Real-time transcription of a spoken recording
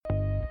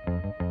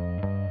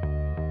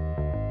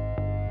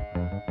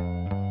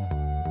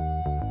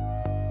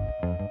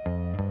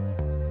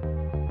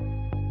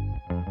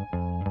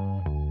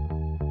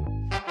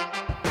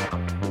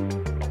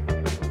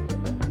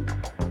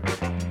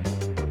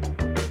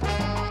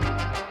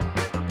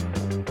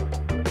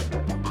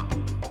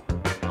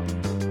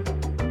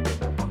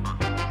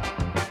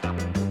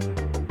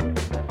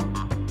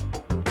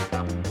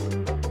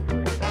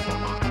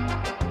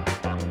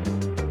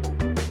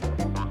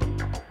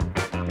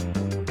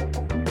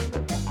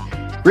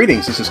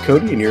Greetings, this is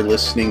Cody, and you're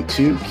listening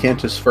to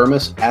Cantus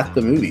Firmus at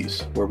the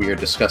Movies, where we are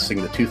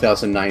discussing the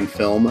 2009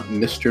 film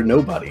Mr.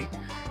 Nobody.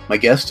 My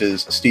guest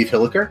is Steve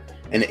Hilliker,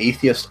 an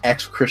atheist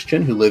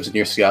ex-Christian who lives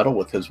near Seattle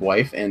with his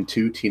wife and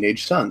two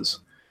teenage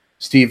sons.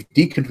 Steve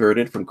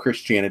deconverted from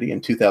Christianity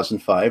in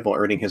 2005 while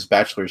earning his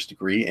bachelor's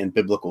degree in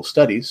biblical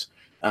studies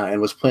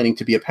and was planning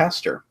to be a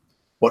pastor.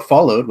 What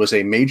followed was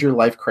a major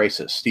life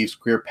crisis. Steve's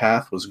career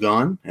path was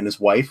gone, and his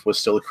wife was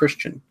still a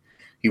Christian.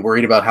 He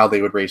worried about how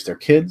they would raise their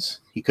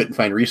kids. He couldn't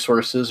find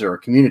resources or a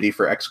community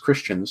for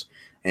ex-Christians,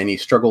 and he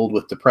struggled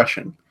with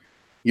depression.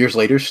 Years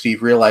later,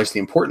 Steve realized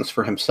the importance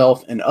for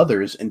himself and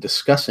others in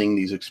discussing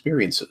these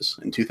experiences.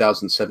 In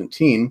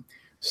 2017,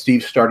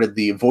 Steve started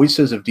the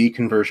Voices of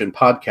Deconversion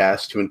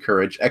podcast to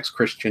encourage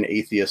ex-Christian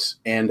atheists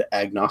and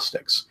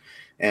agnostics.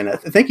 And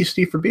thank you,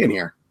 Steve, for being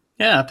here.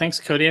 Yeah, thanks,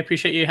 Cody. I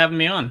appreciate you having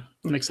me on.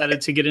 I'm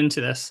excited to get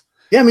into this.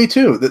 Yeah, me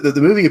too.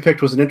 The movie you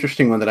picked was an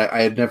interesting one that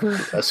I had never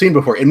seen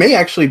before. It may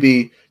actually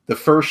be the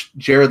first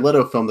Jared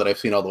Leto film that I've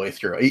seen all the way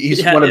through.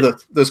 He's one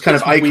of those kind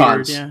of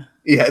icons, weird,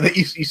 that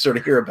you sort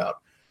of hear about.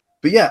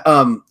 But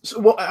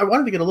I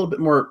wanted to get a little bit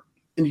more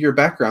into your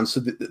background. So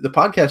the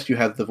podcast you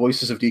have, The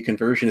Voices of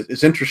Deconversion,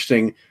 is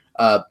interesting.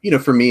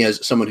 For me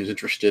as someone who's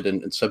interested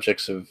in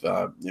subjects of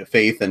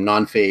faith and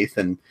non-faith,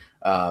 and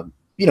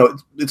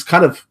it's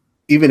kind of,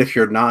 even if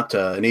you're not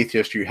an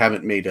atheist or you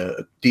haven't made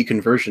a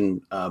deconversion,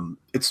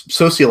 it's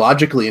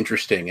sociologically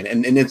interesting,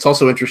 and it's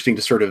also interesting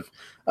to sort of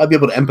be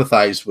able to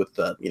empathize with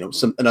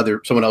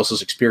someone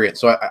else's experience.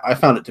 So I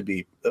found it to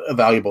be a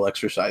valuable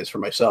exercise for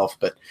myself.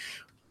 But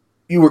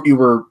you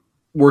were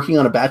working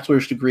on a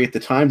bachelor's degree at the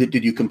time.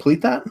 Did you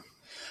complete that?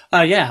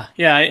 Yeah.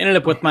 I ended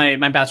up with my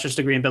bachelor's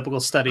degree in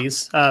biblical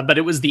studies, but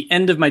it was the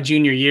end of my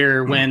junior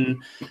year when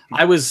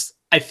I was,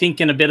 I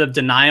think, in a bit of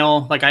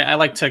denial. Like I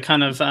like to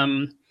kind of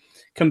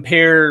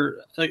compare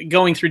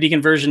going through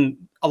deconversion.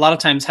 A lot of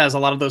times has a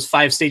lot of those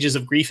 5 stages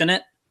of grief in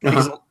it,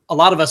 because a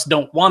lot of us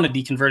don't want to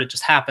deconvert. It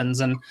just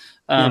happens. And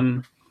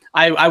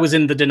I was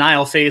in the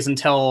denial phase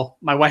until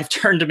my wife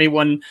turned to me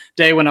one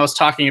day when I was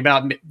talking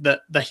about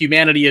the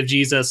humanity of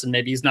Jesus and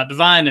maybe he's not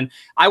divine. And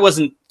I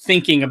wasn't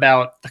thinking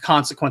about the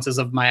consequences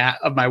of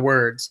my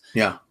words.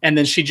 Yeah. And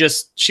then she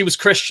was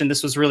Christian.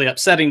 This was really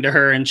upsetting to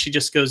her. And she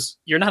just goes,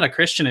 "You're not a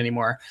Christian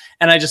anymore."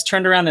 And I just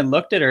turned around and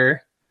looked at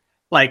her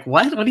like,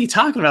 what are you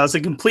talking about? It's a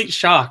complete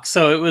shock.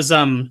 So it was,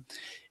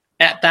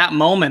 at that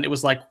moment, it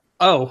was like,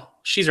 oh,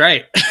 she's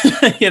right.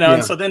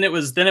 And so then it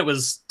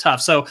was tough.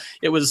 So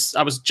I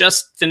was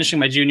just finishing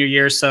my junior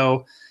year.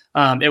 So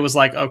it was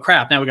like, oh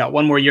crap, now we got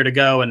one more year to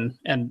go. And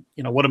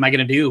what am I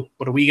going to do?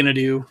 What are we going to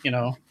do?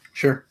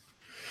 Sure.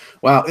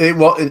 Wow.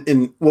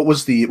 And what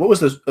was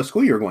the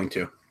school you were going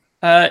to?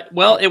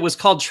 It was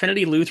called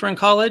Trinity Lutheran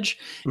College,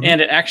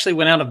 and it actually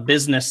went out of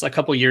business a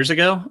couple years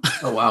ago.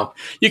 Oh, wow.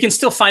 You can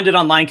still find it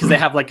online because they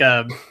have like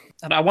I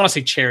want to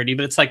say charity,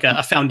 but it's like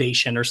a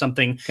foundation or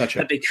something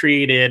that they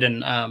created.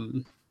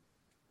 And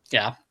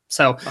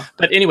So,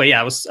 but anyway,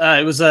 it was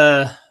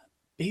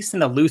based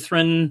in the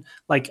Lutheran,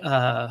 what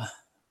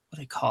do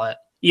they call it?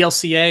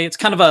 ELCA. It's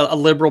kind of a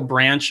liberal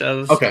branch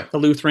of the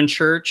Lutheran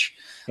Church.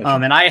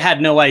 Gotcha. And I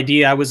had no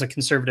idea. I was a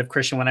conservative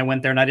Christian when I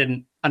went there, and I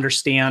didn't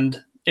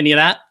understand any of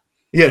that.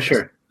 Yeah,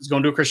 sure. I was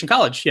going to a Christian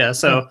college. Yeah.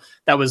 So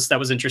that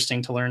was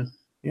interesting to learn.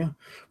 Yeah.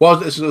 Well,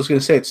 I was going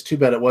to say, it's too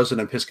bad it was an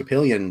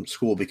Episcopalian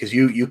school, because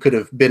you could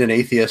have been an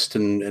atheist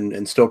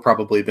and still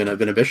probably been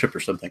a bishop or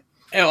something.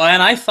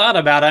 And I thought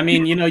about,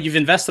 you've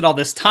invested all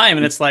this time,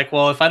 and it's like,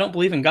 well, if I don't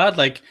believe in God,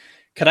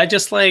 could I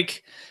just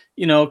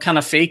kind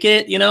of fake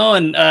it,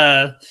 and,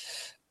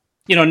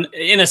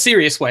 in a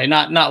serious way,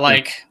 not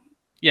like,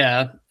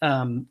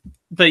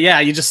 but yeah,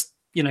 you just,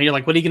 you're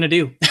like, what are you going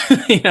to do?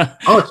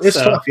 Oh, it's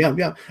tough.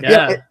 Yeah.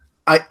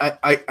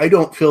 I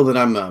don't feel that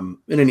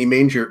I'm in any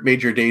major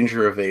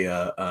danger of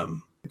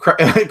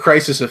a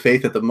crisis of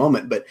faith at the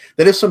moment, but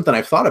that is something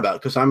I've thought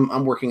about, because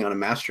I'm working on a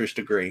master's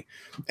degree,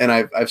 and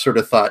I've sort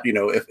of thought,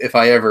 if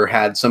I ever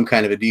had some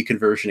kind of a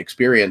deconversion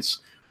experience,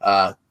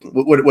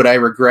 would I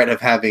regret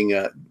of having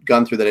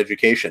gone through that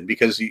education?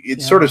 Because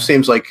it sort of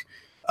seems like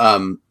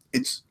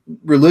it's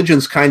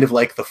religion's kind of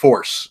like the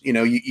Force.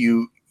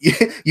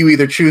 You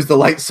either choose the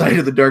light side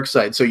or the dark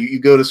side. So you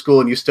go to school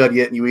and you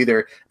study it, and you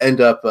either end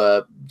up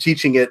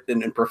teaching it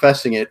and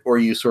professing it, or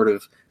you sort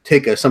of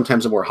take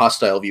sometimes a more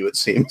hostile view, it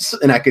seems,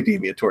 in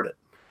academia toward it.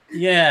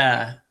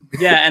 Yeah.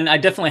 And I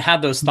definitely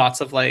had those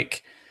thoughts of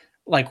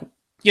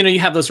you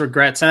have those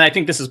regrets. And I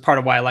think this is part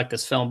of why I like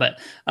this film, but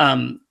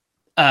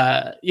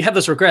you have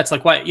those regrets.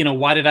 Like,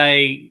 why did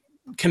I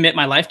commit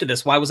my life to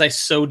this? Why was I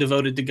so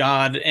devoted to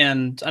God?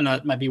 And I know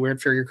it might be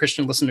weird for your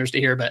Christian listeners to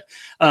hear, but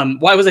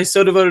why was I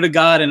so devoted to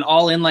God and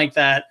all in like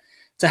that,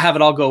 to have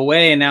it all go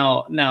away? And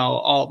now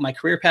all my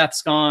career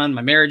path's gone,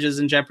 my marriage is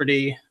in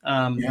jeopardy.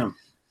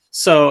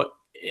 So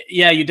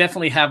yeah, you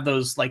definitely have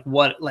those,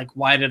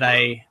 why did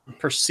I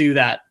pursue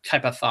that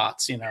type of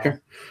thoughts,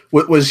 Sure.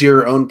 What was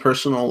your own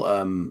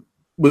personal,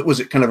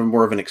 was it kind of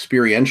more of an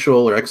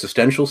experiential or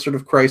existential sort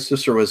of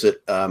crisis, or was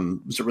it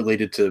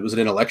related to, was it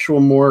intellectual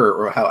more,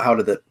 or how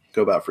did that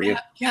go about for you?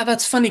 Yeah,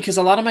 that's funny because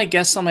a lot of my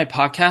guests on my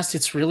podcast,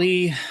 it's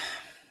really,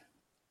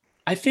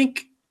 I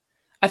think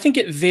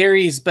it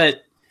varies,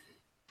 but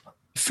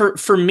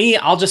for me,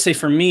 I'll just say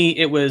for me,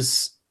 it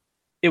was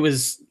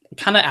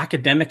kind of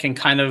academic and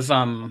kind of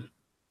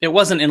it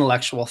was an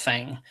intellectual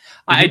thing. Mm-hmm.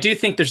 I do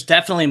think there's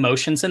definitely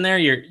emotions in there.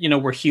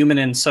 We're human,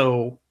 and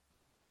so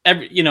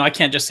I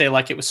can't just say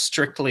like it was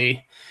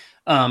strictly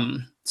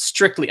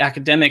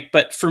academic,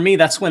 but for me,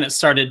 that's when it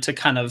started to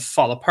kind of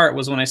fall apart,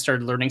 was when I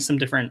started learning some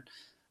different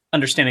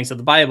understandings of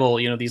the Bible,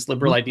 these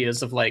liberal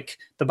ideas of like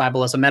the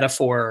Bible as a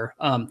metaphor,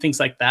 things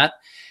like that.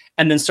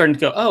 And then starting to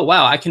go, oh,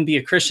 wow, I can be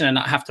a Christian and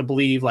not have to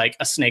believe like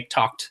a snake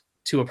talked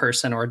to a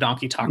person or a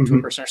donkey talked to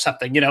a person or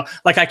something,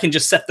 like I can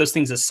just set those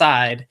things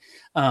aside.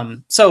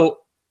 So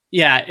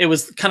yeah, it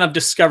was kind of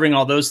discovering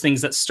all those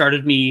things that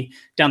started me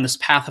down this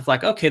path of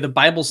like, okay, the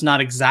Bible's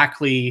not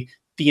exactly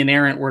the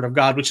inerrant word of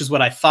God, which is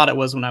what I thought it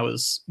was when I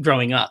was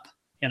growing up,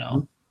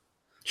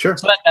 Sure.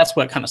 So that's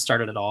what kind of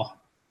started it all.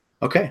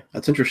 Okay,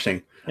 that's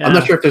interesting. Yeah. I'm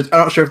not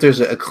sure if there's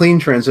a clean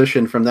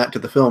transition from that to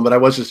the film, but I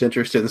was just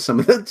interested in some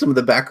of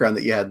the background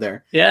that you had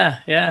there.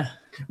 Yeah.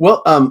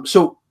 Well,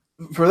 so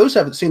for those who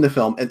haven't seen the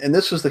film, and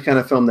this is the kind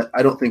of film that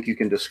I don't think you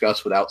can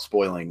discuss without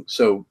spoiling,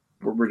 so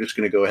we're just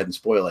going to go ahead and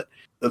spoil it.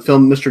 The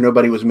film Mr.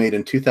 Nobody was made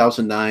in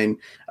 2009,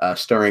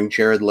 starring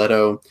Jared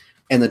Leto.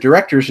 And the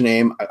director's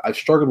name, I've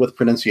struggled with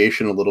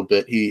pronunciation a little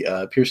bit. He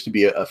appears to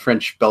be a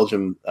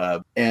French-Belgian,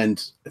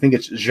 and I think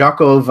it's Jacques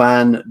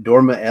Van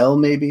Dormeel,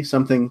 maybe,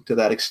 something to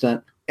that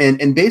extent.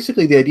 And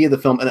basically the idea of the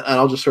film, and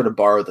I'll just sort of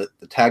borrow the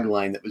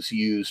tagline that was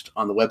used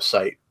on the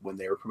website when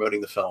they were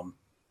promoting the film,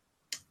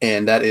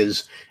 and that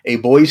is, a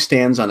boy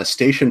stands on a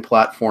station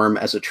platform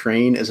as a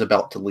train is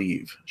about to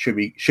leave.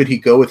 Should he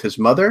go with his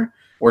mother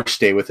or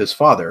stay with his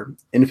father?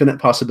 Infinite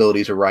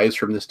possibilities arise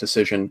from this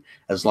decision.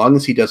 As long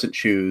as he doesn't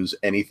choose,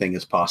 anything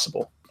is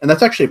possible. And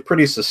that's actually a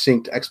pretty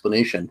succinct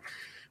explanation.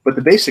 But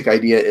the basic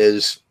idea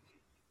is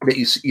that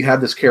you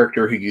have this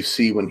character who you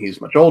see when he's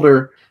much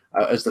older,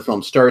 as the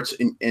film starts,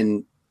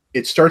 and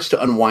it starts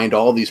to unwind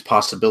all these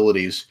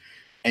possibilities.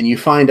 And you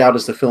find out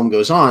as the film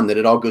goes on that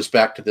it all goes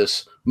back to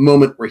this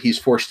moment where he's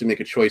forced to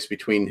make a choice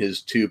between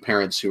his two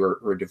parents who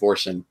are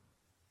divorcing.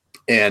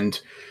 And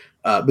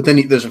but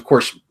then there's, of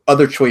course,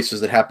 other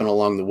choices that happen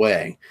along the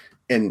way.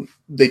 And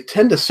they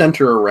tend to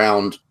center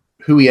around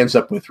who he ends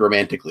up with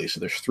romantically.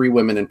 So there's three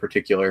women in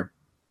particular.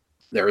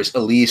 There is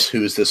Elise,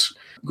 who's this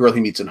girl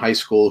he meets in high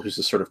school, who's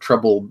this sort of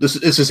troubled, this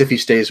is if he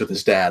stays with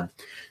his dad,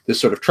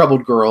 this sort of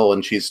troubled girl,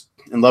 and she's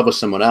in love with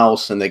someone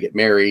else, and they get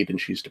married, and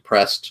she's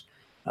depressed,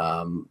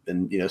 and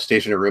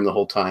stays in her room the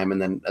whole time.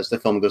 And then as the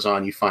film goes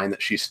on, you find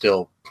that she's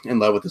still in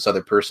love with this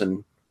other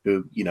person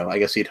who, I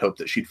guess he'd hoped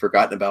that she'd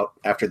forgotten about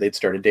after they'd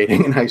started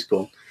dating in high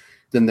school.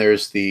 Then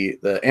there's the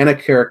Anna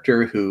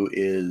character, who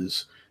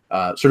is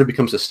sort of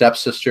becomes a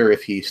stepsister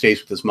if he stays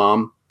with his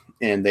mom,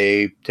 and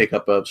they take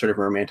up a sort of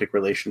romantic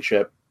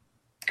relationship.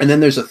 And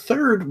then there's a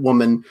third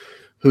woman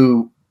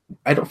who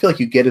I don't feel like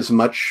you get as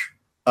much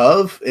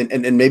of,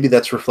 and maybe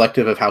that's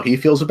reflective of how he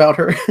feels about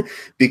her,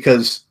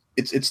 because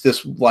it's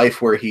this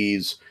life where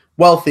he's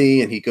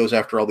wealthy and he goes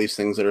after all these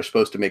things that are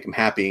supposed to make him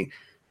happy.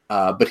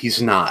 But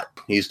he's not.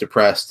 He's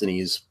depressed and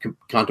he's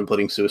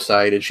contemplating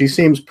suicide. And she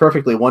seems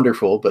perfectly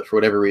wonderful, but for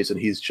whatever reason,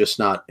 he's just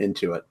not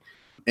into it.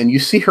 And you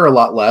see her a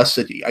lot less.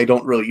 You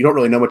don't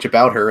really know much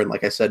about her. And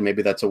like I said,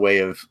 maybe that's a way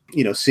of,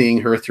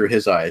 seeing her through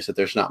his eyes, that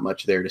there's not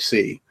much there to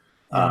see.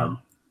 Yeah.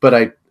 But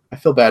I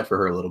feel bad for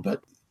her a little bit.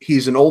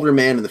 He's an older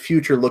man in the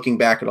future looking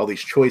back at all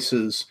these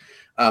choices.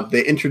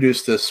 They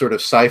introduced this sort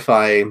of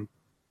sci-fi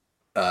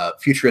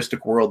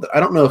futuristic world that I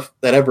don't know if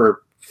that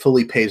ever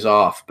fully pays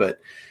off, but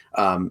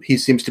he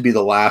seems to be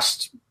the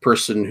last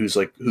person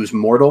who's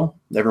mortal.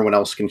 Everyone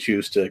else can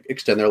choose to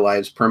extend their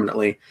lives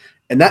permanently.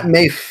 And that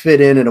may fit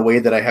in a way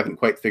that I haven't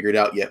quite figured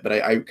out yet. But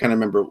I kind of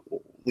remember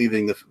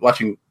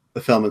watching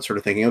the film and sort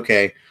of thinking,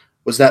 okay,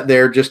 was that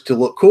there just to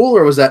look cool,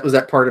 or was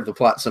that part of the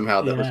plot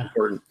somehow that was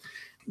important?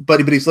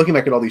 But he's looking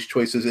back at all these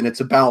choices, and it's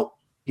about,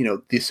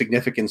 the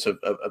significance of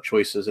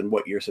choices and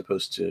what you're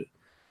supposed to,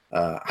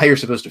 how you're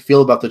supposed to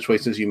feel about the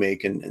choices you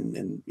make,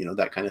 and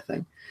that kind of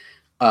thing.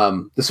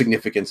 The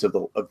significance of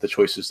the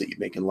choices that you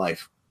make in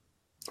life.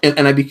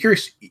 And I'd be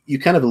curious, you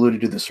kind of alluded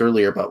to this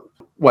earlier about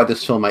why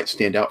this film might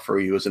stand out for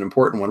you as an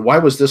important one. Why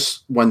was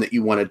this one that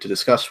you wanted to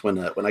discuss when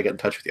I got in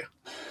touch with you?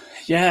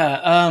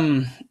 Yeah.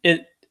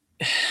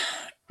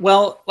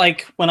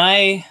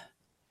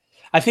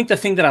 I think the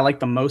thing that I like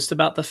the most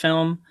about the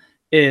film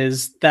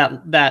is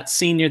that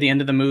scene near the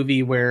end of the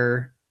movie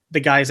where the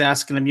guy's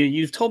asking them,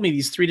 you've told me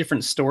these three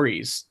different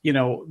stories,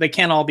 they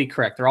can't all be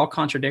correct. They're all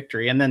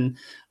contradictory. And then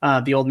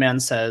the old man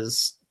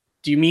says,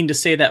 do you mean to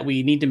say that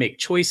we need to make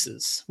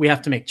choices? We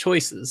have to make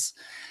choices.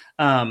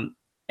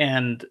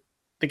 And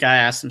the guy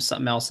asks him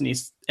something else,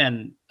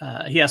 and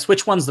he asks,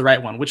 which one's the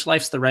right one? Which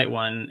life's the right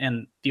one?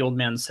 And the old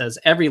man says,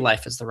 every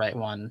life is the right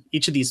one.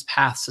 Each of these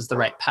paths is the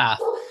right path.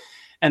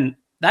 And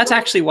that's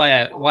actually why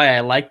I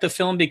like the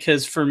film,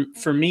 because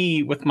for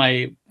me, with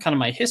my kind of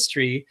my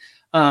history,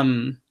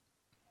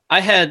 I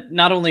had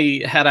not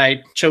only had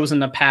I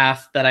chosen a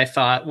path that I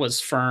thought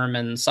was firm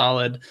and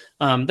solid,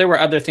 there were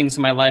other things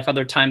in my life,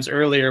 other times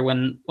earlier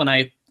when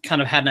I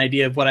kind of had an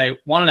idea of what I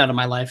wanted out of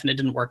my life and it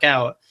didn't work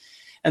out.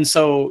 And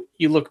so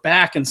you look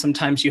back and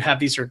sometimes you have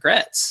these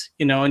regrets,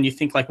 and you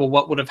think like, well,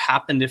 what would have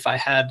happened if I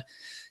had,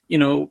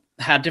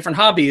 had different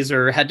hobbies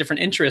or had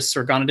different interests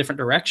or gone a different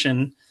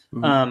direction.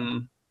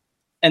 Mm-hmm.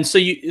 And so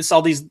it's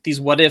all these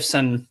what ifs,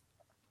 and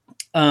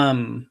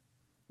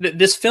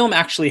this film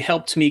actually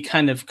helped me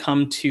kind of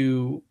come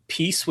to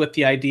peace with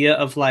the idea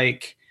of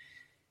like,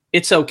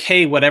 it's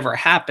okay, whatever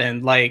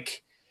happened.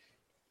 Like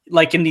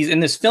in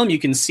this film, you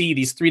can see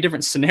these three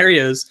different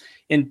scenarios.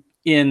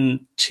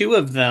 In two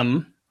of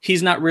them,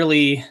 he's not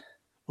really,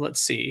 let's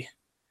see.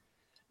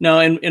 No,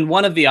 in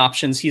one of the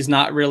options, he's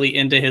not really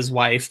into his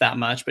wife that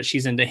much, but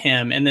she's into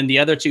him. And then the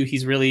other two,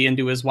 he's really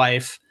into his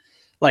wife.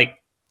 Like,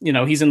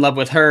 he's in love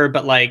with her,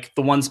 but like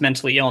the one's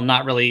mentally ill,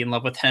 not really in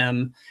love with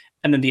him.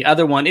 And then the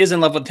other one is in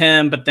love with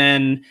him, but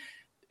then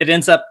it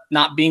ends up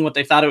not being what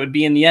they thought it would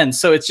be in the end.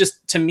 So it's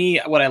just, to me,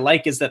 what I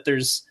like is that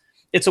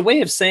it's a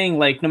way of saying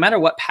like, no matter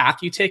what path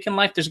you take in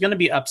life, there's going to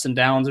be ups and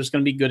downs. There's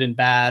going to be good and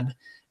bad.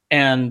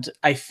 And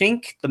I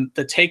think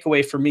the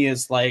takeaway for me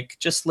is like,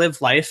 just live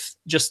life,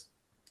 just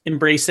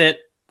embrace it,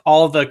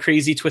 all the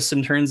crazy twists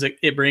and turns that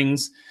it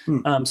brings.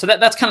 So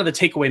that's kind of the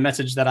takeaway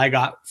message that I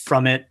got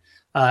from it.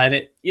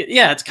 And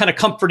it's kind of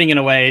comforting in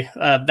a way,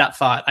 that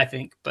thought, I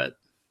think, but.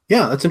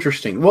 Yeah, that's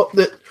interesting. Well,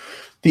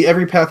 the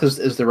every path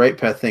is the right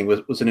path thing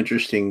was an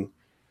interesting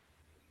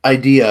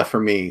idea for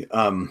me,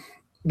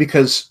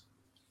 because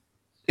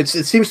it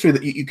seems to me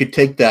that you could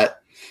take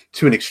that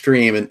to an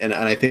extreme, and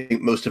I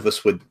think most of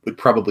us would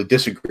probably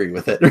disagree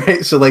with it,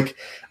 right? So like,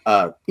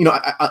 so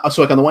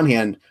like on the one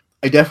hand,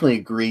 I definitely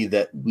agree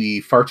that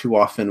we far too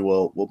often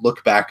will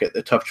look back at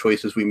the tough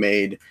choices we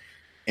made,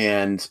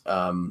 and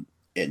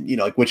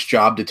like which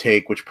job to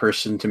take, which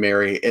person to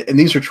marry. And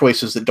these are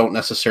choices that don't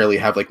necessarily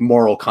have like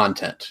moral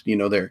content.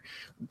 They're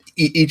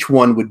each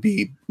one would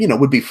be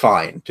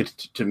fine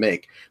to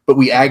make, but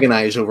we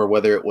agonize over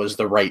whether it was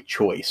the right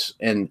choice.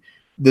 And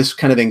this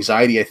kind of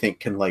anxiety, I think,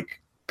 can like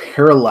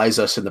paralyze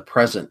us in the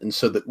present. And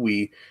so that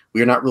we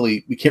can't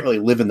really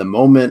live in the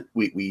moment.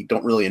 We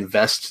don't really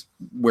invest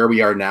where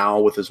we are now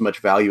with as much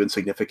value and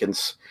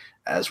significance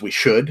as we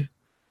should.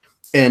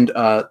 And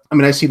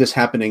I see this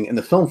happening in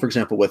the film, for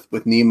example,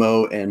 with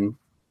Nemo and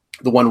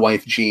the one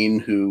wife, Jean,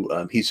 who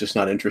he's just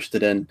not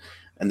interested in.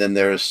 And then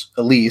there's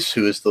Elise,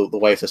 who is the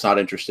wife that's not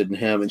interested in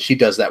him. And she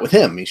does that with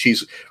him. I mean,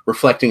 she's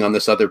reflecting on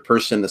this other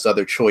person, this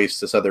other choice,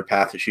 this other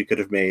path that she could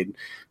have made.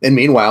 And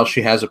meanwhile,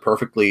 she has a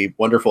perfectly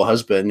wonderful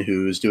husband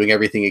who's doing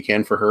everything he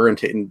can for her. And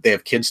they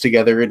have kids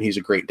together, and he's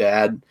a great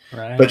dad.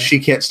 Right. But she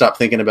can't stop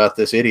thinking about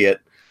this idiot.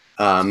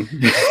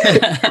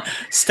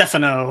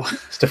 Stefano.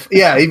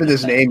 Yeah, even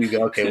his name, you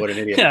go, okay, what an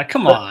idiot. Yeah,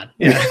 come on.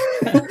 Yeah.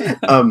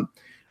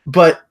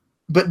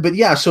 But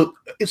yeah, so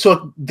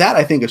that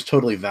I think is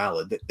totally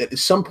valid. That at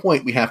some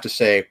point we have to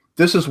say,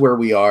 this is where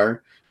we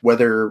are,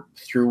 whether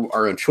through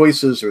our own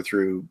choices or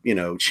through,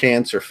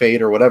 chance or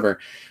fate or whatever.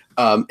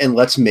 And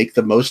let's make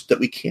the most that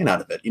we can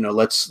out of it.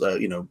 Let's,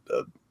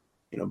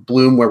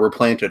 bloom where we're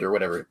planted or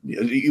whatever.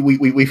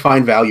 We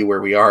find value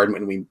where we are,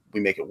 and we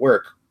make it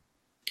work.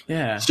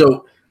 Yeah.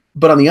 So,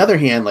 but on the other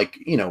hand, like,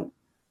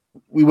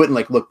 we wouldn't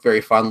like look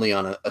very fondly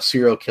on a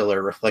serial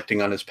killer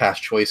reflecting on his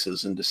past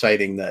choices and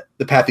deciding that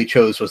the path he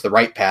chose was the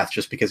right path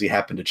just because he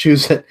happened to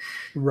choose it.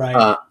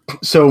 Right.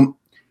 So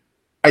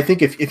I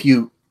think if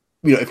you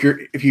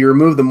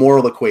remove the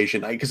moral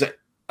equation, because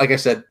like I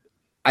said,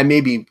 I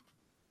may be.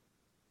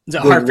 Is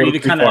it hard for you to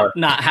kind of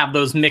not have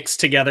those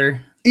mixed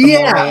together?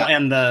 Yeah.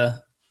 And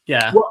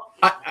yeah. Well,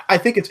 I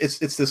think it's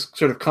this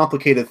sort of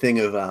complicated thing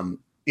of,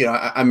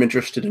 I'm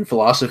interested in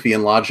philosophy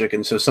and logic.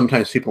 And so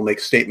sometimes people make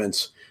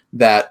statements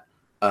that,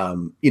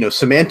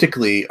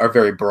 semantically are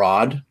very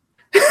broad,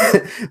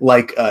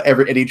 like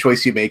any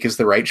choice you make is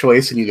the right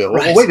choice. And you go,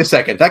 well, wait a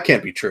second, that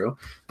can't be true.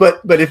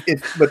 But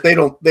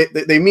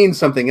they mean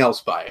something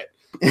else by it.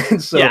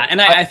 And so, yeah.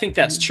 And I think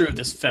that's true of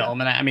this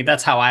film. And I mean,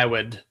 that's how I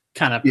would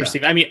kind of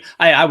perceive. Yeah. I mean,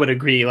 I would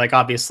agree. Like,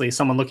 obviously,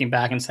 someone looking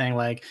back and saying,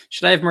 like,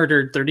 should I have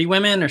murdered 30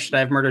 women or should I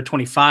have murdered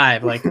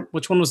 25? Like,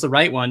 which one was the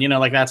right one?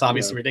 Like that's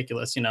obviously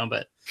ridiculous.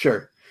 But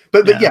sure.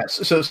 But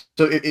yes. So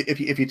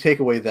if you take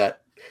away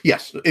that,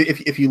 yes,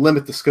 if you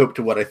limit the scope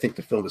to what I think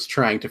the film is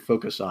trying to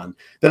focus on,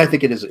 then I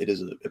think it is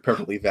a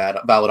perfectly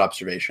valid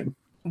observation.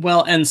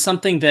 Well, and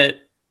something that,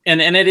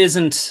 and it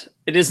isn't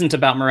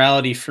about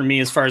morality for me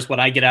as far as what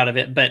I get out of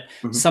it, but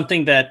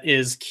something that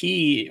is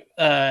key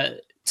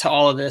to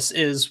all of this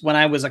is when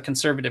I was a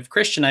conservative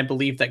Christian, I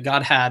believed that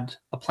God had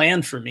a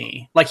plan for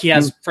me, like he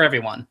has for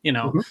everyone,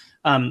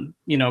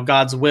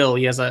 God's will.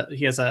 He has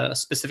a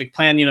specific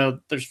plan.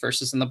 There's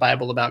verses in the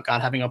Bible about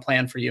God having a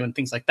plan for you and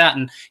things like that.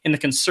 And in the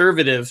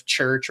conservative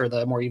church or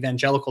the more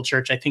evangelical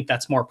church, I think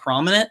that's more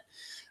prominent.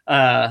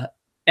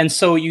 And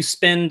so you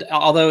spend,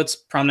 although it's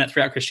prominent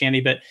throughout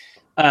Christianity, but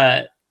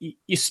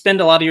you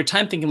spend a lot of your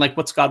time thinking like,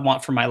 what's God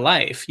want for my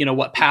life?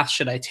 What path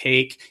should I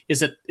take?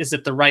 Is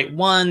it the right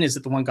one? Is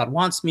it the one God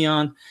wants me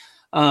on?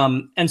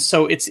 And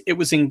so it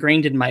was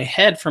ingrained in my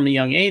head from a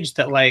young age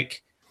that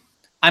like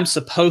I'm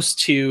supposed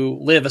to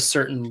live a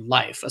certain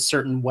life, a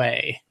certain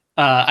way.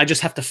 I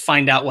just have to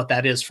find out what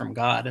that is from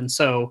God. And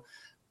so,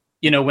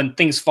 when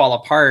things fall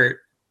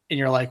apart and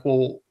you're like,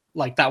 well,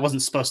 like that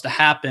wasn't supposed to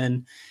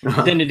happen,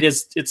 then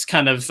it's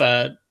kind of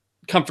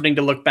comforting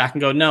to look back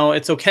and go, no,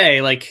 it's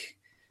okay. Like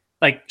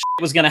shit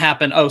was going to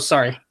happen. Oh,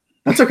 sorry.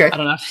 That's okay. I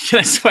don't know. Can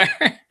I swear?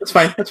 That's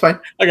fine. That's fine.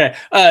 Okay.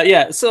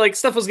 Yeah. So like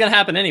stuff was going to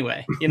happen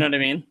anyway. You know what I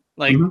mean?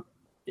 Like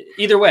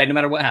either way, no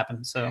matter what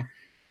happened. So.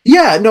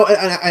 Yeah, no,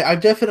 I'm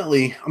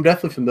definitely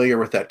familiar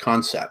with that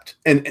concept.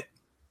 And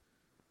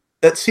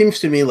that seems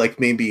to me like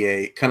maybe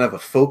a kind of a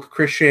folk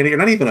Christianity, or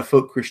not even a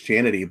folk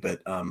Christianity,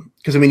 but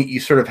because I mean,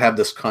 you sort of have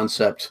this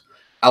concept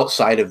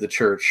outside of the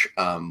church,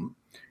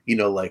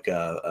 like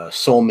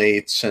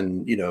soulmates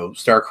and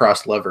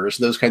star-crossed lovers,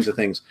 those kinds of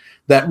things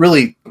that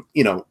really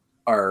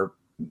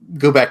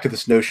go back to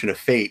this notion of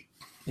fate.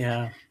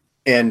 Yeah,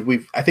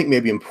 and I think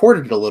maybe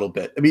imported it a little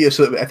bit. I mean,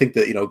 so I think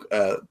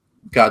that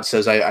God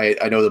says,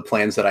 "I know the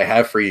plans that I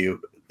have for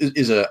you,"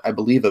 is I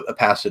believe a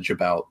passage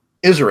about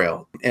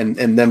Israel and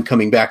them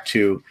coming back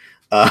to,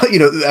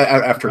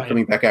 after right.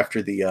 coming back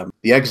after the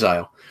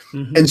exile.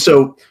 Mm-hmm. And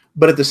so,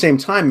 but at the same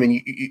time, I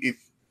mean,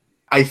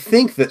 I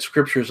think that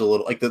Scripture is a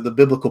little like the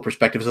biblical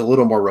perspective is a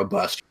little more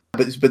robust.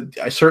 But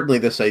certainly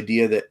this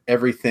idea that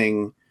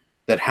everything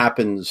that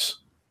happens,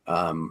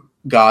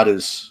 God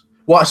is.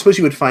 Well, I suppose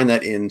you would find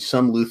that in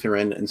some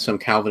Lutheran and some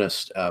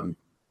Calvinist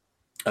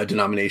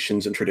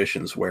denominations and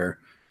traditions where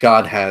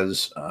God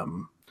has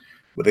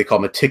what they call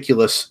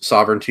meticulous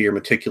sovereignty or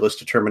meticulous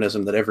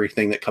determinism, that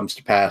everything that comes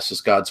to pass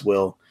is God's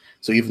will.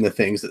 So even the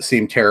things that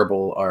seem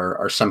terrible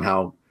are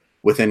somehow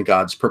within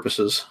God's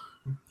purposes.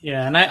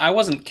 Yeah, and I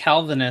wasn't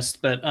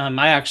Calvinist, but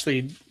I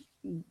actually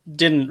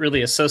didn't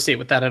really associate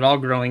with that at all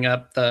growing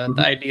up, the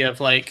idea of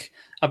like,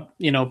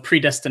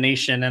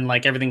 predestination and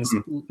like everything's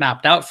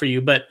mapped out for you.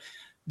 But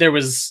there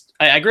was,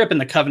 I grew up in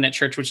the Covenant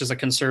Church, which is a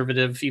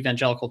conservative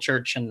evangelical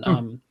church.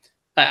 And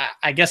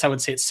I guess I would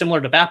say it's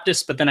similar to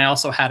Baptist, but then I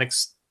also had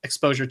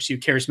exposure to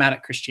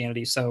charismatic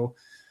Christianity. So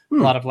a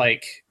lot of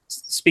like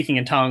speaking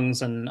in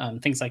tongues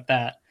and things like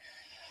that.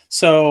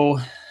 So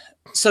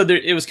there,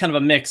 it was kind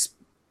of a mix,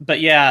 but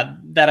yeah,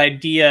 that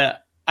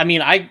idea, I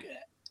mean,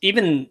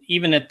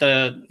 even at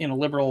the,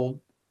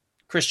 liberal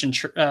Christian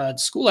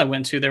school I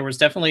went to, there was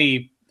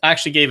definitely, I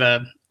actually gave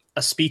a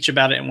speech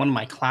about it in one of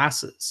my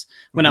classes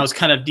when I was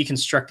kind of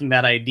deconstructing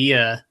that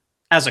idea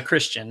as a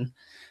Christian,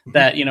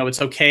 that,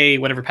 it's okay,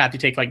 whatever path you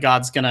take, like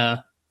God's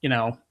gonna,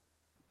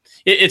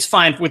 it's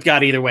fine with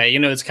God either way.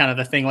 It's kind of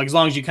the thing, like as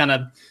long as you kind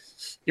of,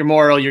 you're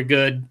moral, you're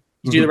good,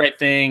 you do the right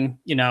thing,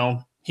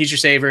 he's your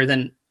savior,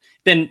 then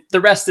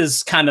the rest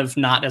is kind of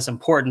not as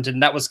important.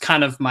 And that was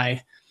kind of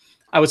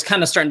I was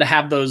kind of starting to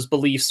have those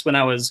beliefs when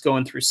I was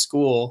going through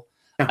school.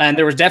 And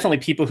there were definitely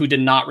people who did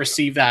not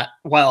receive that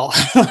well.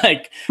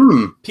 Like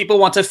people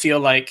want to feel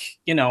like,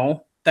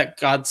 that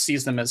God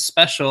sees them as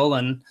special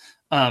and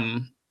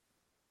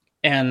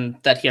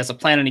that he has a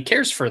plan and he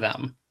cares for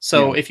them.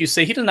 So if you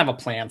say he doesn't have a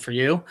plan for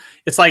you,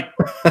 it's like,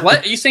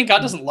 what? Are you saying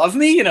God doesn't love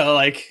me?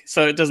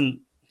 So it doesn't,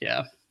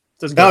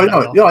 doesn't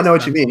no, I know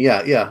what you mean.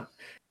 Yeah.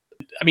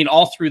 I mean,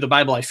 all through the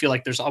Bible, I feel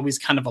like there's always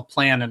kind of a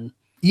plan. And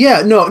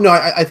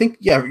I think,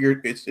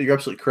 you're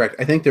absolutely correct.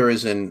 I think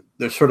there's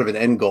sort of an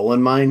end goal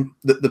in mind.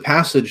 The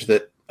passage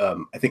that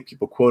I think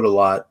people quote a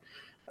lot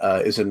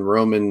is in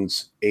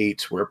Romans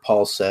 8, where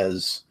Paul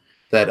says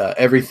that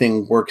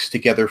everything works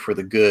together for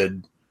the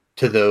good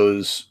to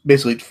those,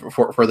 basically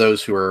for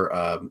those who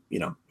are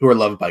who are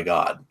loved by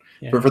God,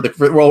 for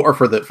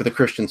the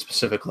Christians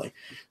specifically.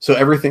 So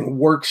everything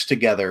works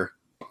together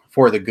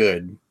for the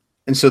good,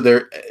 and so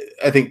there,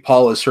 I think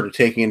Paul is sort of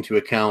taking into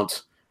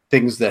account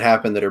things that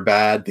happen that are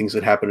bad, things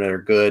that happen that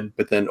are good,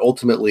 but then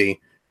ultimately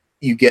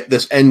you get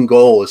this end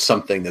goal is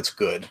something that's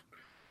good.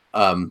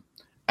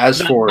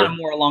 As for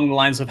more along the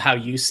lines of how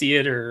you see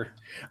it, or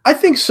I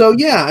think so.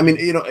 Yeah. I mean,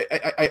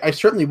 I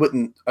certainly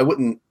wouldn't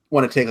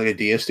want to take like a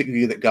deistic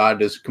view that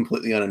God is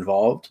completely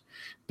uninvolved,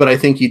 but I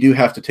think you do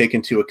have to take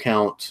into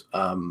account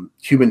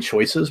human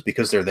choices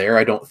because they're there.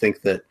 I don't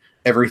think that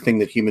everything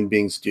that human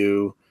beings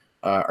do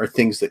are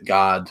things that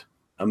God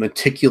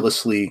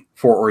meticulously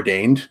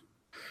foreordained.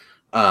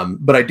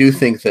 But I do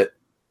think that,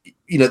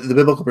 the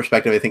biblical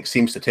perspective, I think,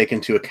 seems to take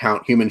into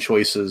account human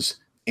choices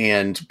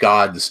and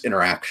God's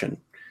interaction.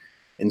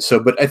 And so,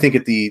 but I think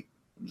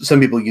some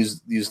people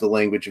use the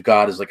language of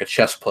God as like a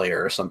chess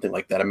player or something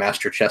like that, a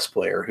master chess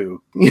player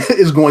who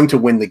is going to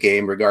win the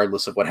game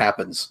regardless of what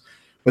happens.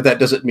 But that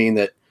doesn't mean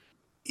that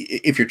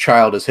if your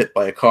child is hit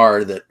by a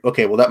car that,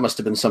 okay, well, that must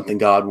have been something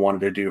God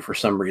wanted to do for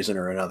some reason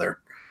or another.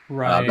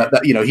 Right.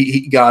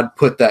 God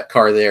put that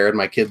car there and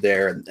my kid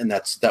there, and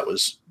that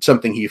was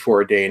something he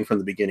foreordained from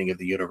the beginning of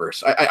the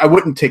universe. I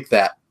wouldn't take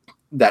that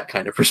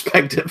kind of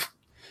perspective.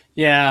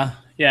 Yeah.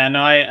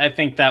 No, I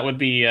think that would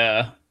be.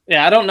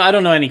 I don't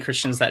know any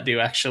Christians that do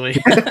actually.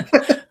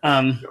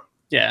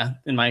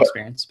 In my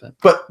experience,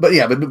 but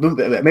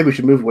maybe we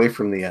should move away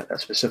from the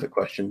that specific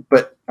question.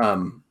 But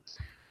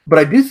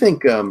I do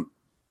think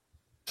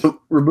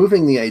So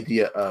removing the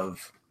idea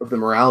of the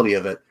morality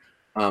of it,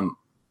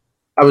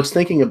 I was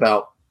thinking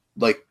about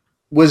like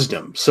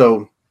wisdom.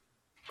 So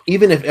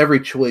even if every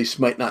choice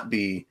might not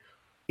be,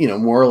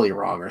 morally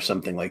wrong or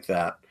something like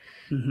that,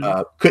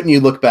 couldn't you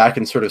look back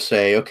and sort of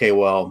say, okay,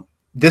 well,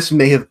 this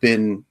may have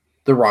been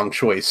the wrong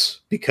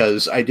choice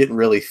because I didn't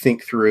really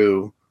think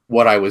through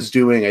what I was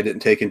doing. I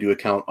didn't take into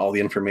account all the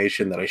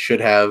information that I should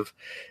have.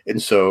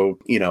 And so,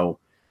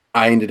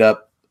 I ended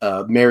up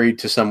married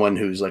to someone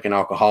who's like an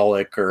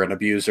alcoholic or an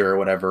abuser or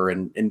whatever.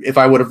 And if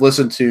I would have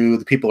listened to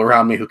the people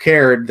around me who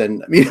cared,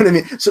 then, you know what I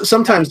mean? So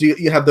sometimes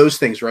you have those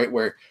things, right?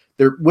 Where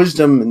their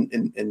wisdom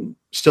and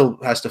still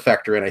has to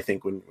factor in, I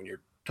think, when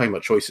you're talking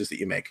about choices that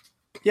you make.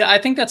 Yeah, I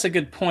think that's a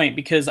good point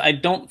because I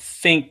don't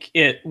think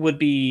it would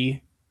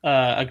be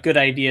a good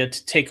idea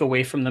to take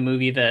away from the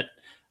movie that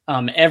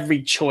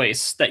every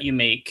choice that you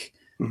make,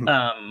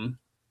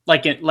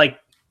 like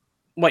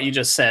what you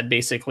just said,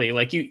 basically,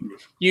 like you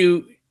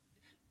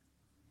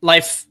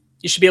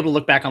should be able to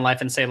look back on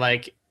life and say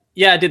like,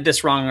 yeah, I did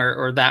this wrong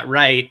or that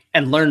right,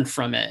 and learn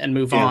from it and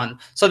move on.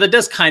 So that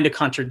does kind of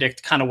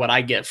contradict kind of what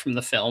I get from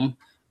the film.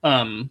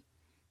 And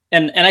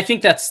I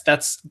think that's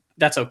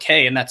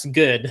okay. And that's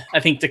good.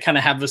 I think to kind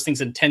of have those things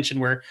in tension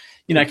where,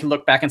 I can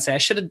look back and say,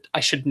 I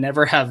should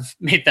never have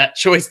made that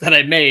choice that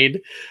I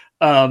made.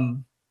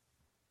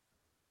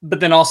 But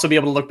then also be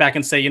able to look back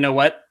and say, you know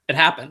what, it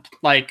happened.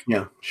 Like,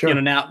 yeah,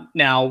 sure.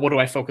 Now what do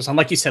I focus on?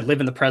 Like you said,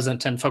 live in the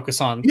present and focus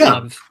on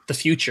kind of the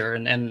future.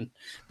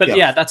 But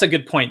that's a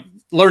good point.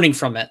 Learning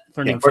from it,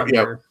 where do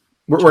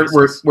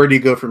you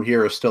go from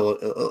here is still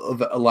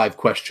a live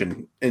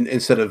question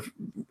instead of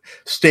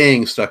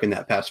staying stuck in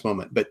that past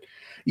moment. But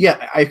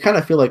yeah, I kind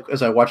of feel like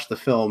as I watched the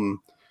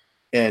film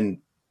and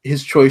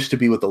his choice to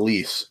be with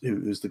Elise,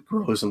 who's the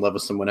girl who's in love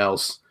with someone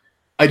else,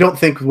 I don't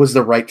think was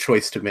the right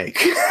choice to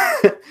make.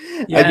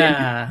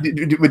 Yeah.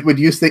 Would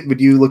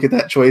you look at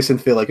that choice and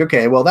feel like,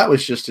 okay, well, that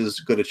was just as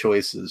good a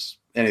choice as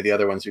any of the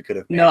other ones we could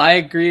have made? No, I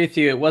agree with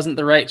you. It wasn't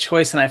the right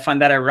choice. And I find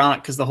that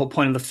ironic because the whole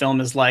point of the film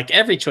is like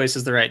every choice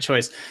is the right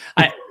choice.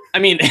 I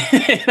mean,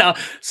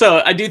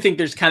 so I do think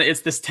there's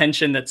it's this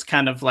tension that's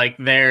kind of like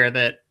there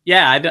that,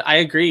 I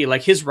agree.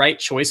 Like his right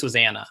choice was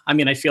Anna. I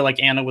mean, I feel like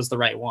Anna was the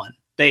right one.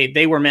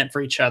 They were meant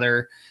for each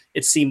other.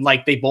 It seemed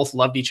like they both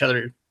loved each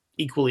other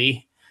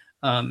equally,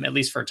 at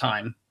least for a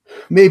time.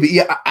 Maybe.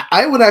 Yeah.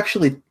 I would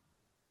actually,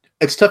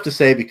 it's tough to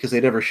say because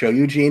they never show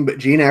you Jean, but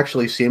Jean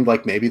actually seemed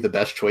like maybe the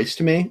best choice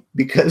to me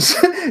because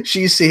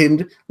she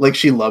seemed like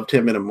she loved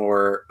him in a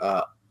more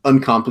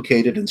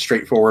uncomplicated and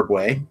straightforward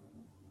way,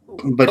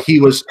 but he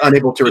was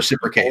unable to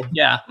reciprocate.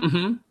 Yeah.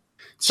 Mm-hmm.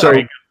 Sorry,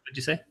 so, what did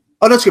you say?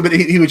 Oh, that's good. But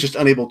he was just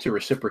unable to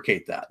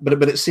reciprocate that.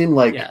 But it seemed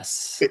like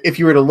if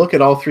you were to look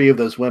at all three of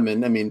those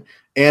women, I mean,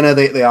 Anna,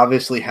 they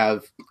obviously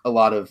have a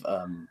lot of,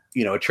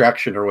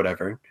 attraction or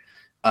whatever.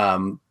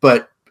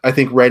 But I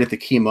think right at the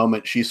key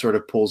moment, she sort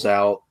of pulls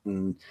out,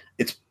 and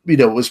it's,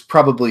 it was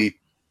probably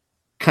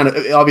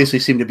it obviously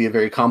seemed to be a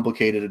very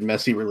complicated and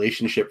messy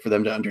relationship for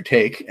them to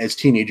undertake as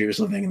teenagers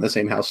living in the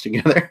same house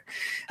together.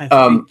 I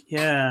think,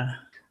 yeah.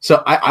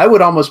 So I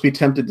would almost be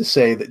tempted to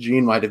say that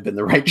Jean might have been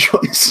the right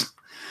choice.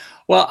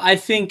 Well, I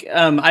think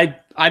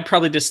I'd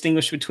probably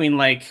distinguish between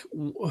like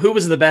who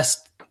was the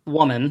best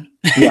woman,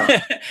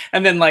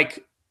 and then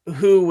like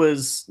who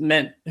was he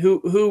meant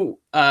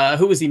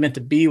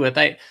to be with.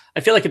 I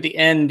feel like at the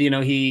end,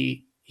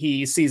 he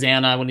sees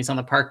Anna when he's on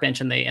the park bench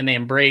and they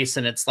embrace,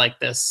 and it's like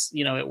this,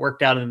 it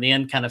worked out in the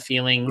end kind of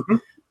feeling.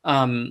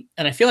 Mm-hmm.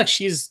 And I feel like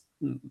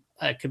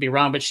I could be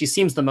wrong, but she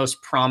seems the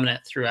most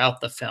prominent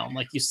throughout the film.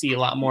 Like you see a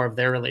lot more of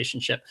their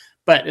relationship.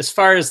 But as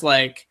far as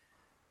like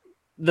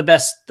the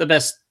best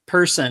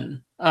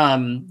person,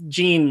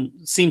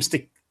 Jean seems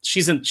to,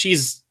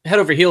 she's head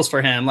over heels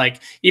for him.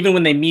 Like even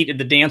when they meet at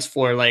the dance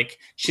floor, like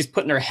she's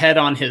putting her head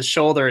on his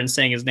shoulder and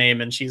saying his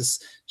name, and she's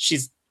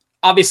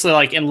obviously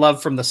like in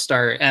love from the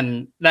start.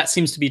 And that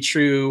seems to be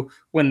true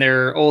when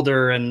they're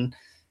older and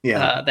they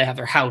have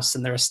their house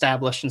and they're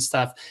established and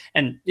stuff.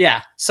 And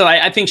so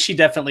I think she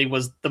definitely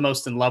was the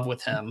most in love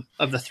with him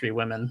of the three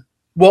women.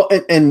 Well,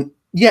 and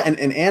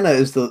Anna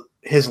is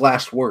his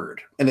last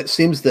word. And it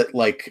seems that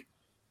like,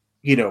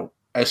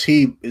 as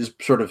he is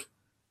sort of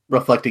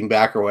reflecting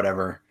back or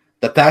whatever,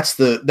 that's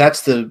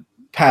the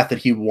path that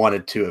he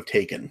wanted to have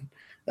taken,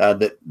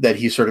 that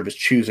he sort of is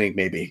choosing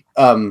maybe.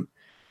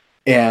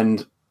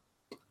 And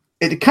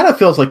it kind of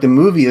feels like the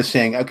movie is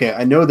saying, okay,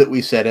 I know that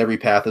we said every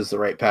path is the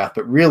right path,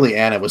 but really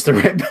Anna was the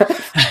right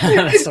path.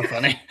 That's so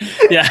funny.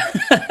 Yeah.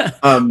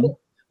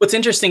 What's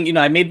interesting,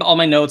 I made all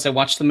my notes. I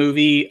watched the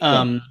movie,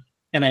 and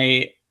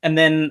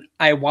then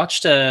I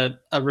watched a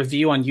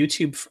review on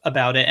YouTube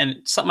about it, and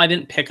something I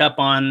didn't pick up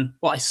on,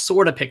 well, I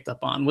sort of picked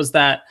up on, was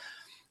that,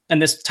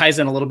 and this ties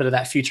in a little bit of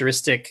that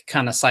futuristic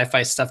kind of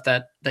sci-fi stuff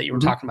that you were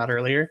talking about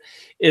earlier,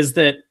 is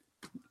that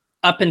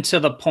up until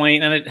the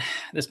point, and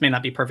this may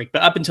not be perfect,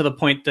 but up until the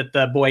point that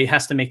the boy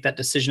has to make that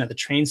decision at the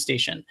train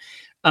station,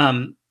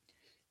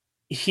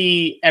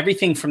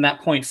 everything from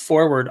that point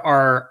forward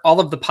are all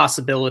of the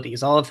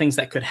possibilities, all of the things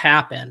that could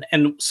happen.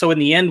 And so in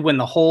the end, when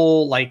the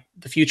whole, like,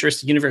 the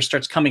futuristic universe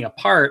starts coming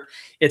apart,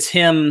 it's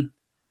him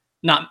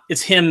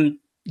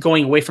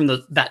going away from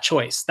that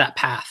choice, that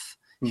path.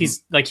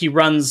 He's like, he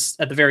runs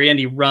at the very end,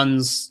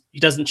 he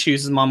doesn't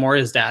choose his mom or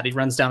his dad. He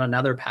runs down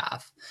another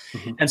path.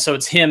 And so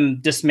it's him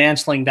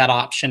dismantling that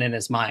option in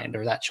his mind,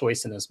 or that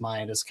choice in his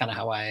mind, is kind of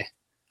how I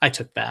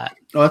took that.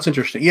 Oh, that's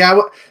interesting. Yeah.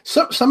 Well,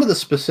 some of the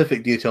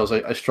specific details,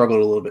 I struggled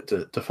a little bit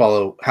to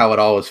follow how it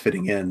all is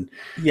fitting in.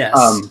 Yes.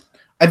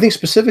 I think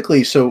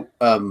specifically, so,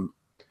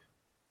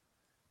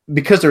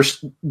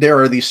 because there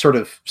are these sort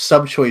of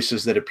sub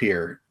choices that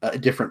appear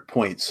at different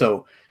points.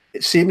 So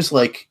it seems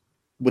like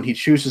when he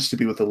chooses to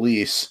be with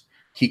Elise,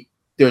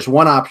 there's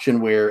one option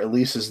where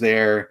Elise is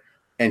there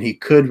and he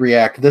could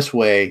react this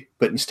way,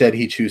 but instead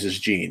he chooses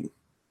Jean.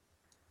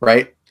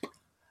 Right?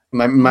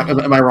 Am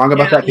I wrong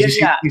about that? Because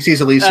he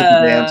sees Elise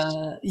at the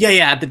dance.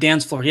 Yeah, at the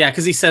dance floor. Yeah,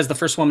 because he says the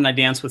first woman I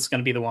dance with is going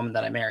to be the woman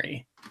that I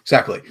marry.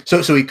 Exactly.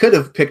 So he could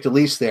have picked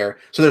Elise there.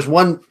 So there's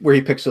one where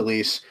he picks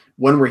Elise,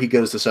 one where he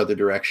goes this other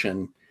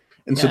direction,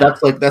 and so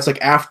that's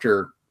like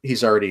after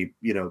he's already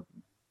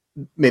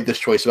made this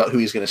choice about who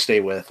he's going to stay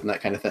with and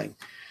that kind of thing.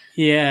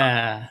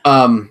 Yeah.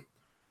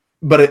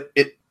 But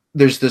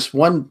there's this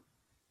one,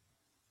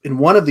 in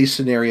one of these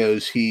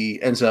scenarios,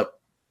 he ends up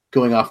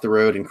going off the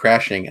road and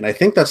crashing. And I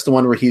think that's the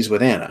one where he's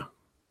with Anna,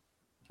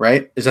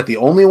 right? Is that the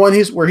only one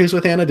where he's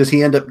with Anna? Does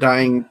he end up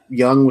dying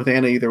young with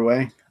Anna either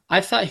way?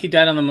 I thought he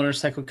died on the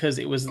motorcycle because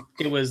it was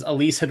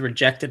Elise had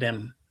rejected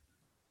him.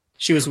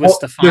 She was with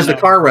Stefano. There's the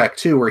car wreck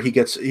too, where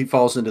he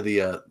falls into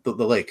the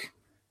lake.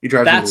 He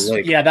drives into the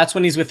lake. Yeah, that's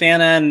when he's with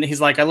Anna and he's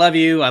like, I love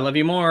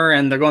you more.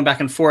 And they're going back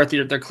and forth.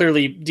 They're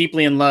clearly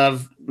deeply in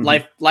love.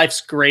 Mm-hmm.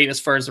 Life's great as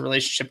far as the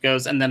relationship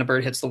goes. And then a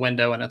bird hits the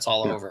window and it's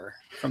all over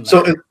from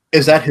there. So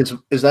is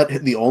that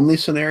the only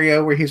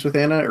scenario where he's with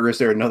Anna, or is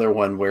there another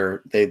one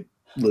where they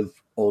live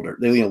older?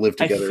 They live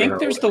together. I think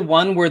there's the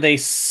one where they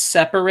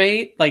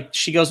separate, like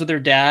she goes with her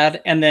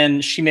dad and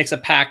then she makes a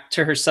pact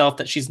to herself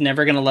that she's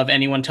never going to love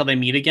anyone until they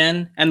meet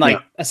again. And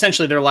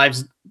essentially their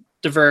lives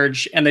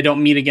diverge and they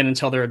don't meet again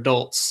until they're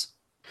adults.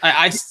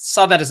 I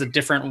saw that as a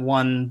different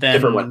one than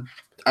different one.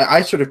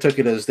 I sort of took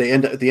it as they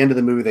end at the end of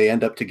the movie. They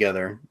end up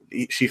together.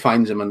 She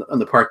finds him on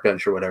the park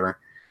bench or whatever,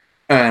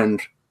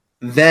 and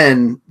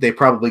then they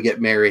probably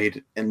get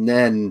married, and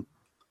then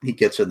he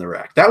gets in the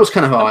wreck. That was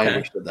kind of how I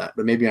understood that,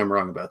 but maybe I'm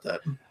wrong about that.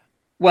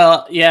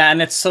 Well, yeah,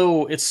 and it's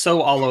so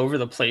all over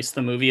the place.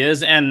 The movie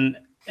is, and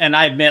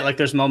I admit, like,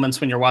 there's moments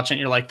when you're watching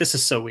it, you're like, this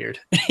is so weird.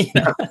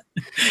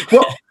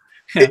 Well,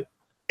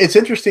 it's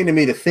interesting to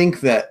me to think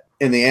that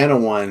in the Anna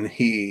one,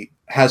 he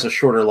has a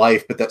shorter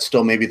life, but that's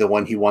still maybe the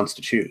one he wants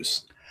to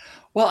choose.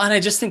 Well, and I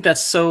just think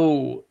that's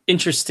so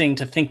interesting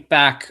to think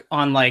back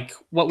on, like,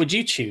 what would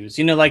you choose?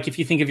 Like, if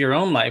you think of your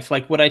own life,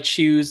 like, would I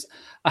choose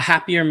a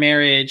happier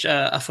marriage,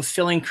 a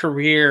fulfilling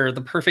career,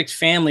 the perfect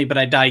family, but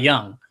I die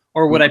young?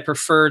 Or would I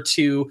prefer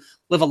to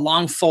live a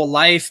long, full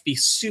life, be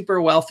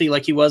super wealthy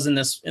like he was in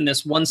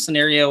this one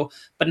scenario,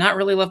 but not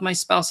really love my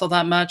spouse all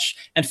that much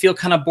and feel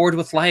kind of bored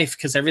with life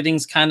because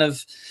everything's kind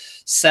of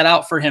set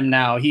out for him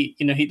now? He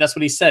that's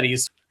what he said.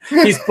 He's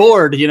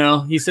bored,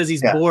 he says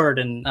he's bored.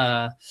 And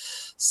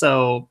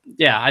so,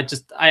 yeah,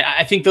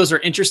 I think those are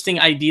interesting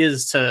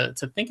ideas to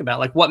think about.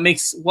 Like, what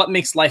makes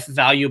life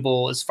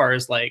valuable as far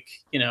as, like,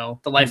 the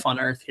life on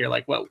Earth here?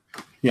 Like,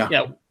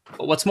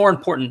 what's more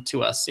important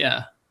to us?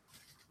 Yeah.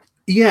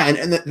 Yeah.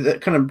 And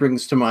that kind of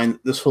brings to mind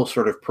this whole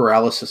sort of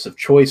paralysis of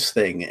choice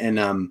thing. And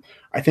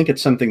I think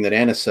it's something that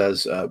Anna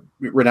says,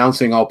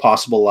 renouncing all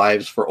possible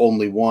lives for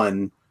only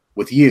one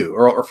with you,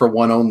 or for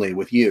one only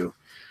with you.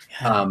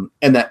 Yeah.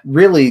 And that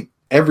really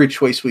every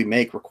choice we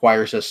make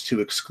requires us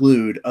to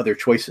exclude other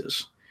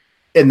choices.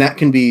 And that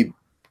can be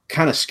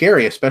kind of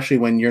scary, especially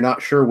when you're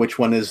not sure which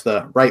one is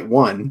the right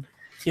one.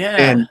 Yeah.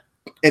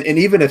 And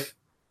even if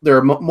there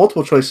are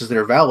multiple choices that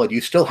are valid, you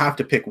still have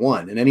to pick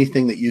one. And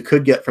anything that you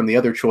could get from the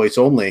other choice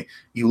only,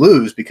 you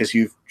lose because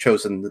you've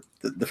chosen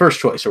the first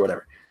choice or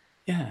whatever.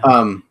 Yeah.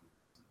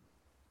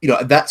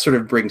 That sort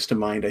of brings to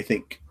mind, I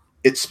think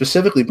it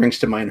specifically brings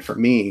to mind for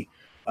me,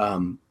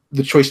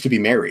 the choice to be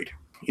married.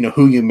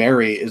 Who you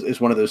marry is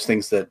one of those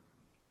things that,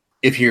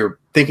 if you're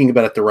thinking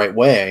about it the right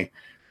way,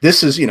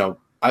 this is,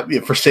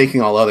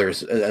 forsaking all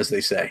others, as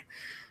they say.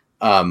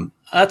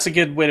 That's a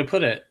good way to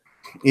put it.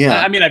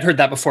 Yeah. I mean, I've heard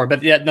that before,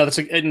 but yeah, no, that's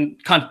in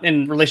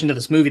relation to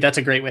this movie, that's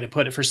a great way to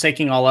put it.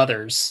 Forsaking all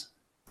others.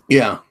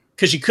 Yeah.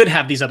 Because you could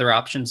have these other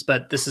options,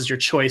 but this is your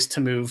choice to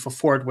move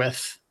forward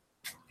with.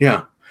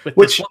 Yeah. With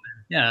this woman.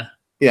 Yeah.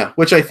 Yeah.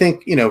 Which I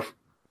think,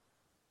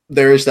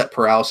 there is that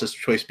paralysis of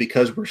choice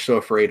because we're so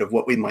afraid of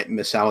what we might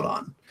miss out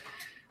on.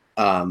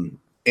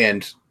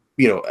 It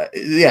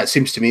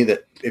seems to me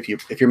that if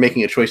you're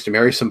making a choice to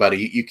marry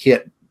somebody, you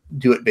can't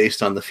do it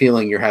based on the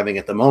feeling you're having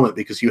at the moment,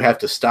 because you have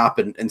to stop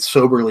and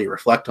soberly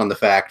reflect on the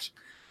fact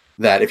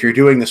that if you're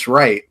doing this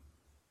right,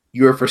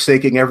 you are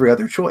forsaking every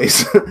other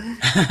choice.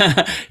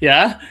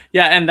 Yeah.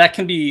 And that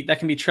can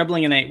be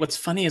troubling. And what's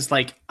funny is,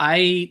 like,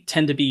 I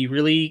tend to be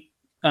really,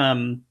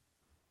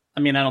 I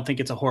mean, I don't think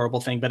it's a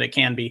horrible thing, but it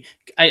can be.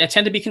 I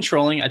tend to be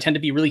controlling. I tend to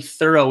be really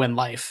thorough in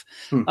life.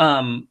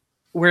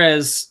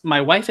 Whereas my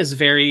wife is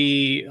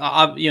very,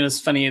 it's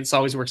funny. It's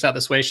always works out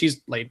this way.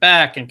 She's laid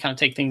back and kind of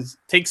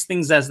takes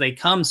things as they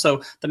come.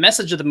 So the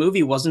message of the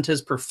movie wasn't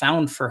as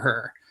profound for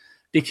her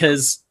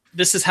because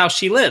this is how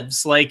she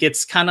lives. Like,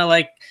 it's kind of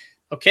like,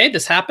 okay,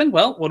 this happened.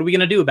 Well, what are we going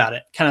to do about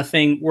it? Kind of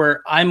thing,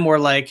 where I'm more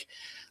like,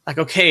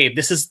 okay,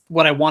 this is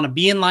what I want to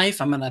be in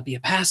life. I'm going to be a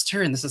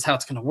pastor and this is how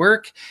it's going to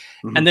work.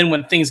 And then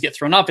when things get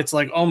thrown off, it's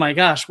like, oh my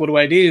gosh, what do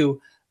I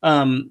do?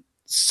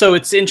 So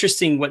it's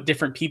interesting what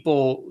different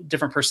people,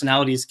 different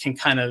personalities can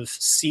kind of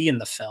see in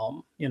the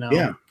film,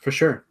 Yeah, for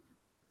sure.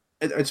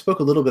 I spoke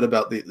a little bit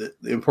about the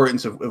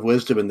importance of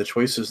wisdom and the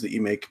choices that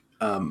you make.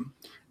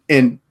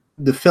 And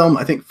the film,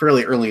 I think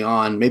fairly early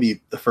on,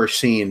 maybe the first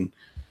scene,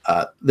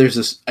 there's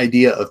this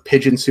idea of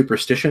pigeon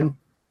superstition.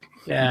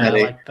 Yeah, I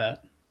like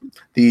that.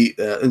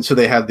 And so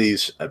they have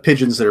these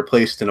pigeons that are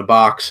placed in a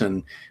box,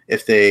 and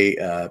if they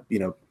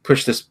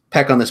push this,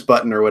 peck on this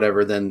button or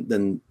whatever,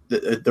 then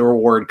the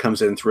reward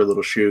comes in through a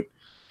little chute,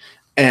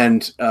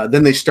 and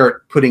then they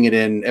start putting it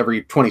in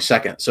every 20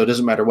 seconds. So it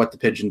doesn't matter what the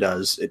pigeon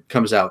does, it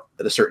comes out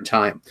at a certain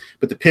time.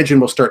 But the pigeon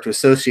will start to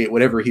associate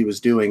whatever he was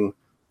doing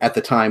at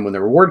the time when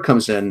the reward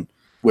comes in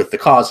with the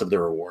cause of the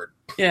reward.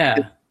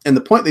 Yeah. And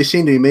the point they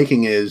seem to be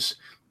making is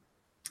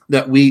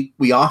that we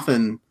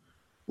often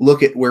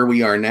look at where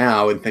we are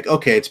now and think,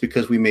 okay, it's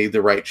because we made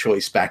the right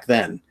choice back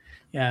then.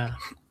 Yeah.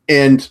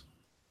 And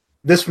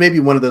this may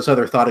be one of those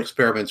other thought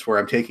experiments where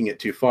I'm taking it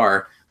too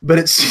far, but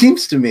it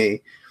seems to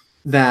me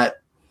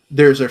that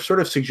there's a sort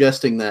of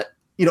suggesting that,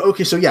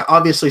 okay, so yeah,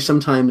 obviously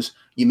sometimes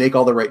you make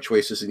all the right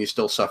choices and you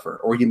still suffer,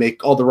 or you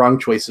make all the wrong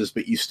choices,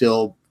 but you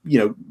still,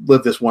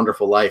 live this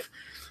wonderful life.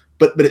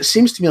 But it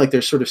seems to me like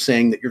they're sort of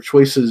saying that your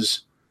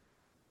choices,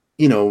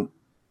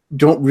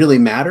 don't really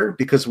matter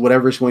because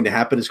whatever is going to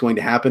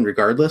happen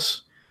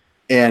regardless.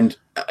 And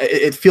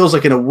it feels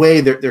like in a way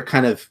they're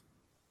kind of,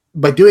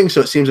 by doing so,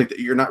 it seems like that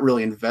you're not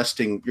really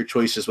investing your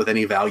choices with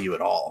any value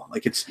at all.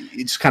 Like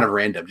it's kind of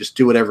random. Just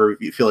do whatever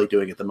you feel like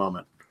doing at the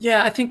moment.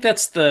 Yeah, I think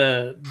that's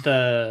the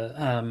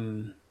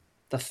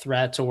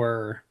threat,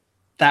 or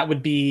that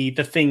would be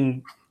the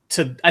thing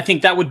I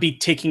think that would be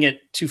taking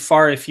it too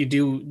far if you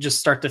do just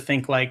start to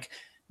think like,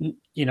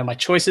 my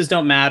choices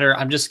don't matter.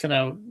 I'm just going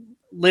to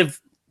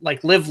live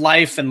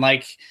life, and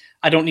like,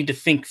 I don't need to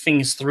think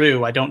things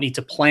through. I don't need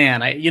to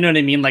plan. You know what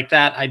I mean? Like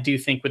that, I do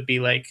think would be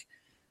like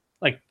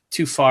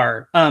too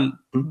far.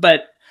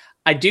 But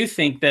I do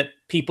think that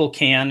people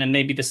can, and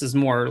maybe this is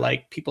more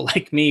like people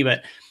like me,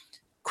 but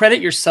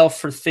credit yourself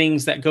for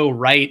things that go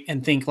right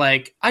and think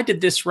like, I did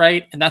this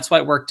right, and that's why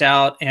it worked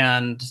out.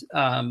 And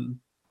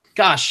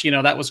gosh,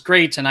 that was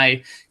great. And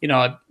I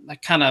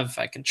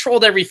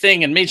controlled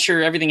everything and made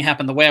sure everything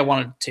happened the way I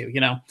wanted it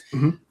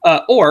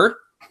to, or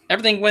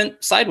everything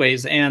went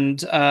sideways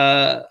and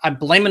I'm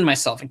blaming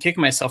myself and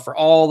kicking myself for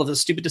all of the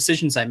stupid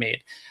decisions I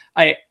made.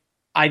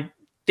 I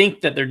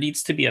think that there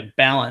needs to be a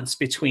balance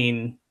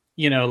between,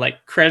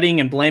 like crediting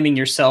and blaming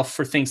yourself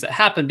for things that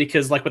happen,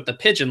 because like with the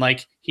pigeon,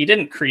 like he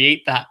didn't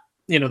create that,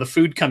 the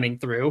food coming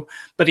through,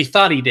 but he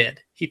thought he did.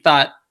 He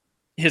thought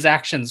his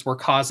actions were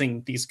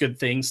causing these good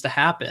things to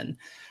happen.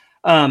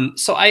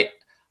 So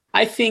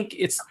I think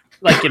it's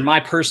like, in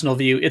my personal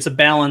view, it's a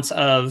balance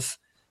of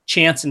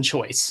chance and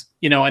choice,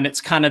 and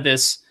it's kind of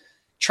this,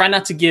 try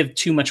not to give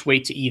too much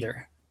weight to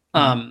either,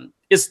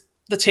 is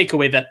the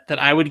takeaway that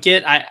I would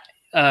get.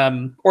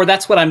 Or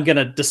that's what I'm going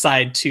to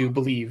decide to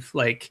believe,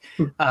 like,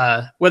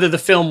 whether the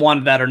film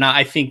wanted that or not.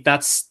 I think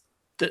that's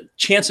the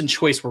chance and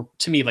choice were,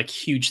 to me, like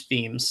huge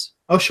themes.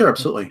 Oh, sure.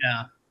 Absolutely.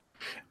 Yeah.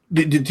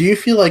 Do you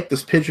feel like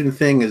this pigeon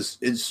thing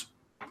is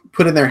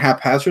put in there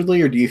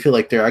haphazardly, or do you feel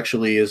like there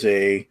actually is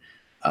a,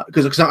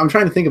 because I'm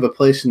trying to think of a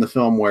place in the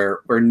film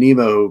where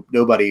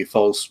nobody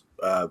falls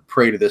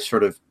prey to this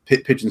sort of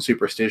pigeon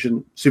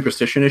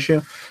superstition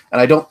issue,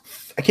 and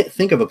I can't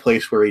think of a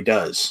place where he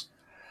does.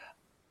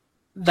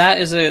 That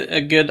is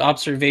a good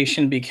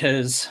observation,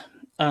 because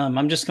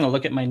I'm just going to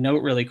look at my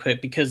note really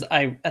quick, because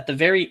at the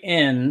very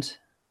end,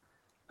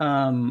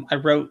 I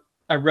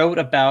wrote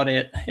about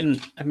it,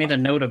 and I made a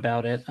note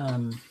about it.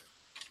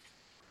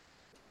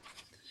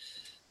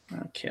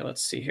 Okay,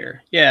 let's see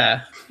here.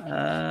 Yeah.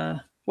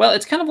 Well,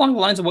 it's kind of along the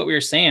lines of what we were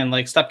saying,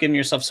 like, stop giving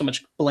yourself so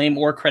much blame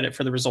or credit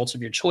for the results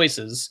of your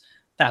choices.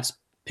 That's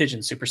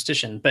pigeon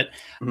superstition. But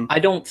I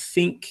don't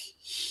think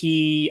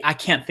I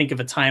can't think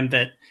of a time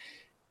that,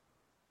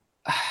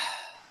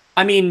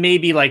 I mean,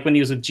 maybe like when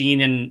he was with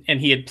Jean and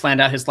he had planned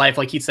out his life,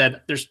 like he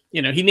said, there's,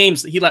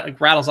 he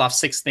rattles off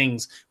 6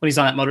 things when he's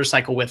on that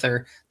motorcycle with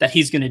her that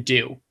he's going to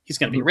do. He's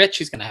going to be rich.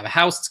 He's going to have a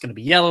house. It's going to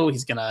be yellow.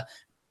 He's going to,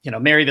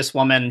 marry this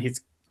woman.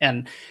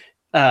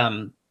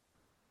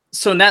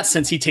 So in that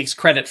sense, he takes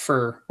credit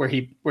for where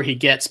he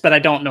gets, but I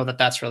don't know that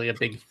that's really a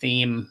big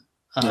theme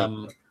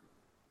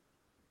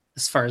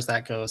as far as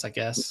that goes, I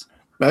guess.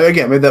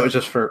 Again, maybe that was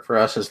just for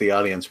us as the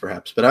audience,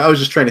 perhaps. But I was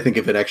just trying to think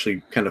if it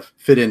actually kind of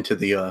fit into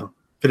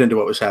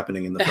what was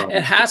happening in the film.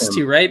 It has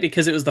to, right?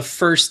 Because it was the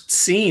first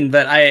scene,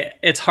 but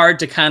it's hard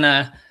to kind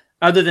of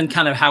other than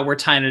kind of how we're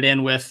tying it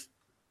in with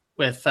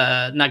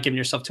not giving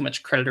yourself too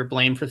much credit or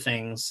blame for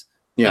things.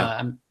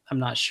 Yeah. I'm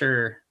not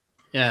sure.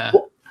 Yeah.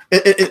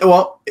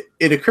 Well,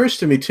 it occurs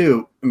to me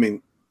too. I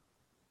mean,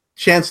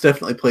 chance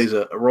definitely plays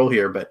a role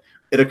here, but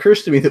it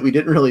occurs to me that we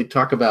didn't really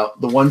talk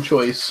about the one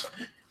choice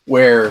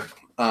where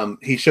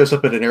he shows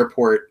up at an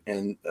airport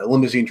and a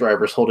limousine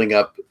driver is holding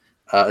up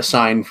a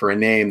sign for a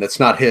name that's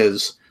not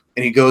his,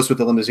 and he goes with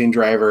the limousine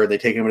driver. They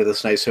take him to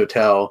this nice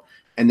hotel,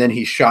 and then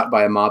he's shot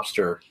by a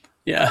mobster,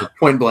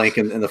 point blank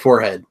in the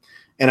forehead.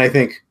 And I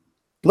think,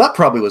 well, that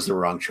probably was the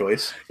wrong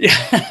choice.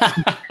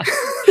 Yeah,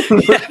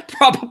 yeah,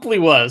 probably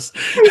was.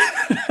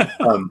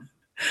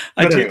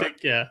 I do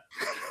think, yeah.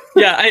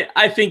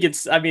 I think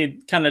it's, I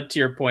mean, kind of to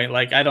your point,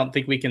 like, I don't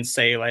think we can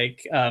say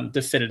like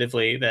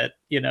definitively that,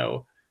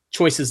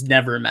 choices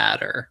never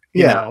matter.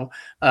 You know,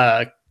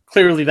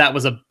 clearly that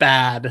was a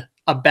bad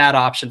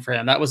option for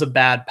him. That was a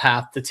bad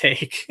path to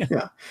take.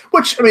 Yeah.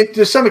 Which, I mean,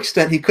 to some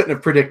extent, he couldn't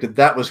have predicted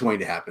that was going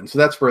to happen. So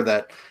that's where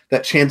that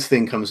chance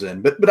thing comes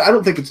in. But I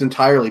don't think it's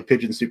entirely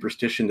pigeon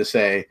superstition to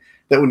say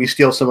that when you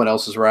steal someone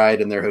else's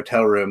ride in their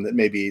hotel room, that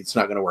maybe it's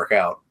not going to work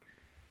out.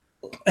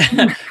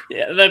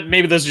 Yeah, that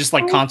maybe those are just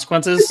like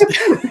consequences.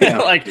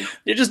 Like,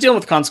 you're just dealing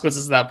with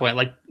consequences at that point,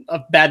 like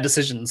of bad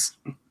decisions.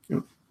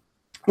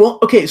 Well,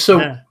 okay,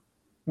 so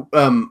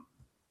I'm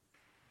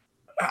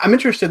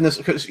interested in this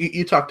because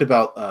you talked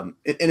about, and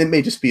it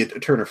may just be a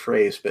turn of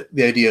phrase, but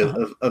the idea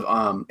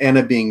of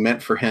Anna being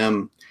meant for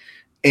him.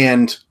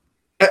 And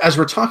as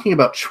we're talking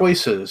about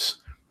choices,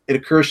 it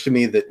occurs to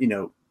me that,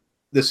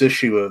 this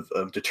issue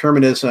of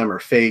determinism or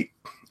fate,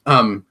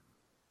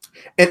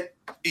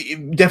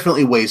 it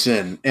definitely weighs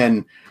in.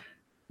 And,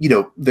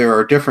 there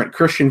are different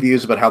Christian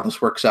views about how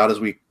this works out,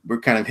 as we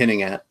were kind of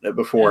hinting at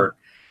before.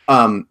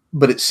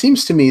 But it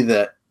seems to me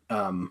that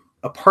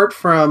apart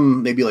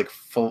from maybe like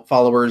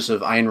followers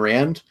of Ayn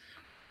Rand,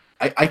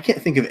 I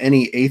can't think of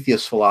any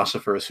atheist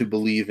philosophers who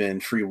believe in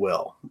free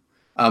will.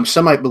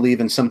 Some might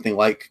believe in something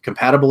like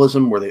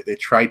compatibilism, where they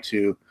try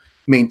to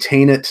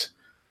maintain it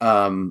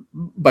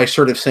by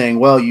sort of saying,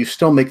 well, you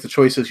still make the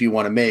choices you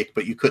want to make,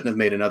 but you couldn't have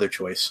made another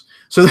choice.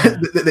 So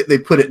they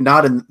put it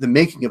not in the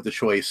making of the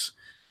choice,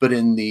 but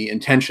in the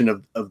intention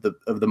of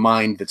the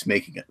mind that's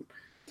making it.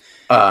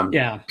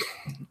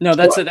 No,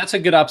 that's a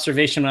good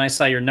observation. When I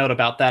saw your note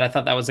about that, I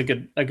thought that was a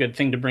good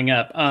thing to bring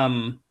up.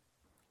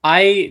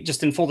 I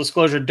just, in full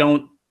disclosure,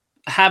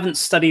 haven't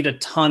studied a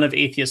ton of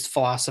atheist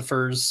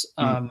philosophers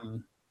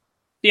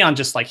beyond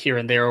just like here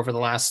and there over the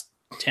last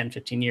 10,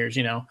 15 years,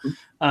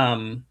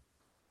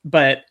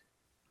 but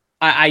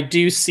I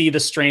do see the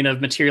strain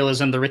of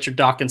materialism, the Richard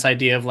Dawkins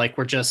idea of like,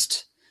 we're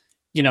just,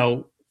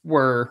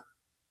 we're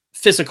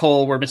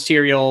physical, we're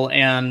material,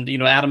 and,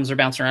 atoms are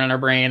bouncing around in our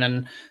brain.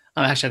 And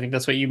actually, I think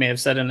that's what you may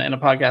have said in a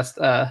podcast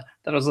that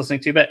I was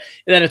listening to, but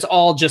that it's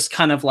all just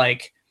kind of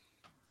like,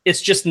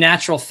 it's just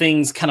natural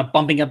things kind of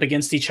bumping up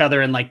against each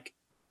other and like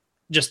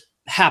just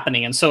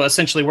happening. And so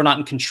essentially we're not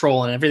in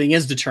control and everything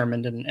is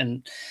determined.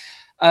 And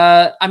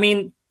I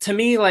mean, to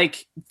me,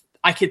 like,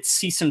 I could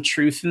see some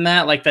truth in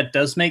that. Like, that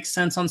does make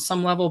sense on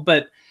some level.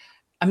 But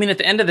I mean, at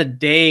the end of the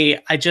day,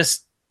 I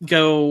just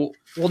go,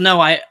 well,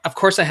 no, of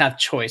course I have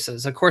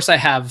choices. Of course I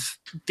have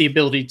the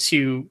ability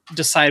to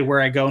decide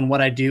where I go and what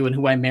I do and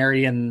who I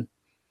marry. And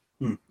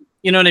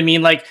you know what I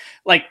mean? Like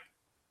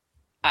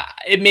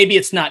maybe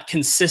it's not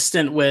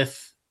consistent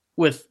with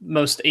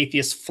most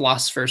atheist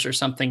philosophers or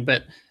something,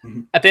 but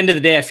at the end of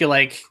the day, I feel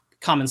like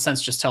common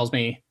sense just tells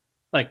me,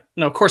 like,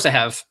 no, of course I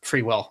have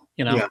free will,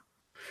 Yeah.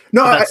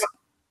 No,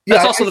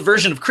 that's also the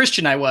version of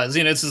Christian I was.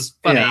 This is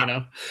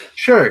funny,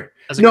 Sure.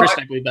 As a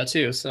Christian, I believe that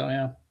too. So,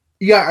 yeah.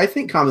 Yeah, I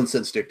think common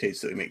sense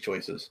dictates that we make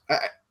choices.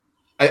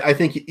 I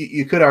think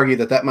you could argue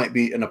that might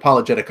be an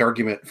apologetic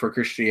argument for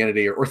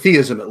Christianity or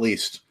theism, at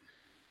least.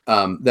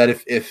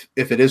 That if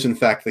it is in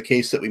fact the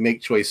case that we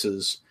make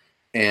choices,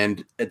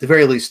 and at the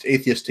very least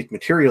atheistic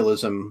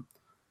materialism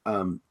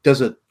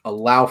doesn't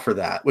allow for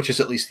that, which is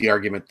at least the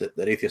argument that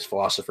atheist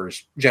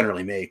philosophers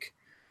generally make.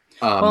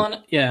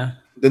 Then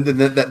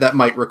that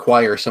might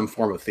require some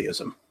form of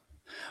theism.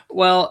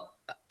 Well,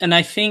 and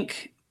I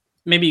think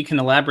maybe you can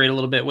elaborate a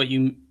little bit what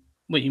you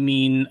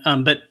mean.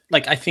 But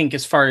like, I think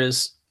as far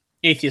as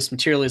atheist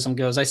materialism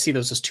goes, I see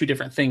those as two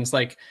different things.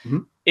 Like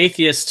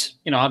atheist,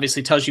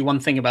 obviously tells you one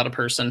thing about a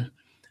person.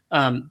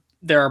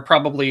 There are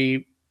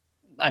probably,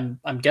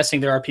 I'm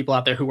guessing there are people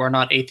out there who are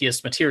not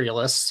atheist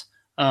materialists.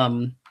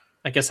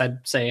 I guess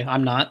I'd say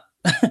I'm not.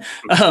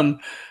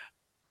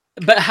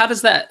 But how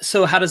does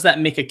that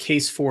make a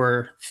case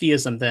for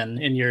theism then,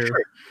 in your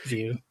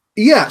view?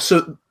 Yeah.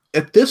 So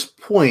at this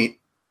point,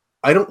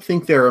 I don't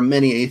think there are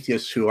many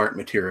atheists who aren't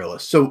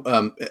materialists.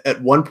 So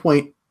at one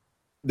point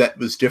that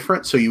was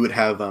different. So you would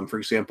have, for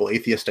example,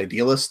 atheist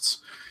idealists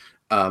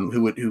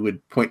who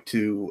would point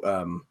to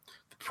the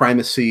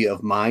primacy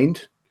of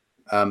mind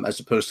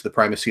as opposed to the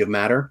primacy of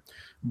matter.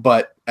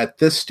 But at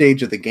this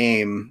stage of the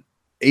game,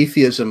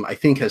 atheism, I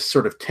think, has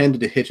sort of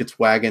tended to hitch its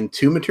wagon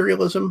to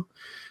materialism.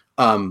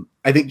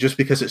 I think just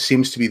because it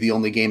seems to be the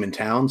only game in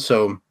town.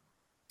 So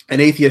an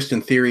atheist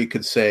in theory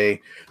could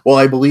say, well,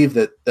 I believe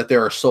that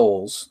there are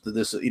souls, that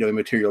this,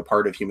 immaterial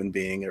part of human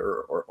being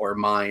or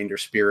mind or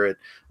spirit,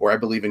 or I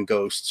believe in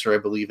ghosts, or I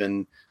believe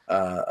in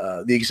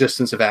the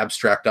existence of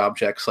abstract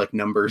objects like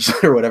numbers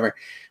or whatever.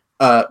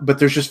 But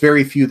there's just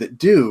very few that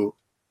do.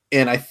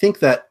 And I think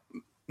that,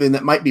 and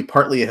that might be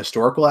partly a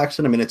historical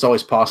accident. I mean, it's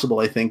always possible,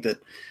 I think, that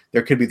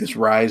there could be this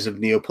rise of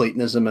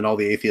Neoplatonism and all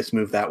the atheists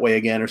move that way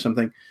again or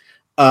something.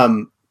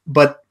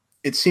 But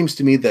it seems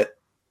to me that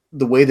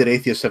the way that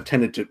atheists have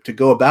tended to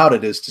go about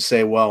it is to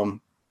say, well,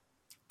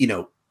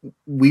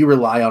 we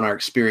rely on our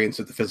experience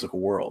of the physical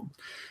world.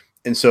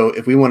 And so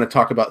if we want to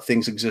talk about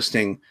things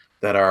existing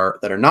that are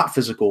not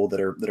physical, that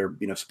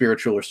are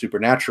spiritual or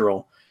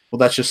supernatural, well,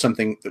 that's just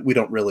something that we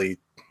don't really,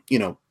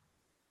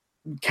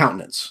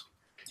 countenance.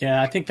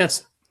 Yeah, I think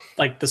that's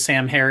like the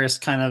Sam Harris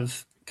kind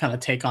of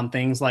take on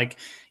things. Like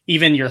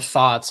even your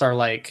thoughts are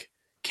like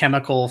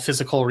chemical,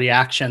 physical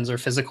reactions or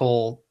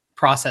physical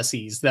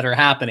processes that are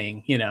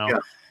happening, Yeah.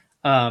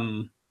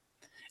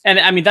 And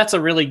I mean, that's a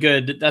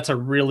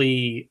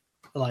really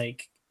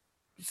like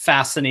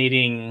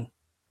fascinating,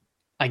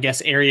 I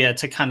guess, area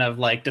to kind of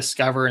like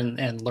discover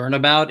and learn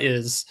about.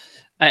 It's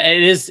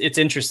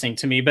interesting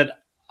to me, but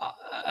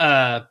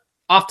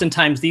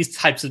oftentimes these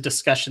types of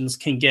discussions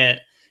can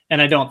get,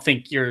 and I don't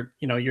think you're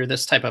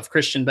this type of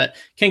Christian, but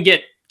can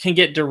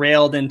get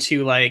derailed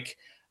into like,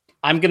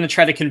 I'm going to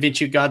try to convince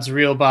you God's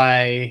real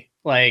by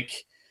like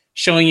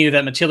showing you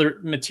that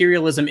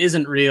materialism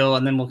isn't real.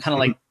 And then we'll kind of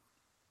like,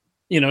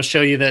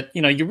 show you that,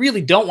 you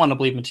really don't want to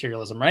believe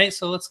materialism, right?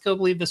 So let's go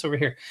believe this over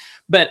here.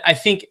 But I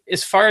think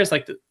as far as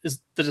like the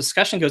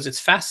discussion goes, it's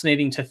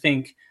fascinating to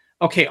think,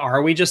 okay,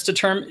 are we just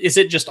determined? Is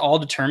it just all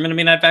determined? I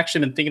mean, I've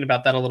actually been thinking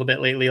about that a little bit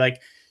lately. Like,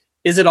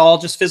 is it all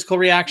just physical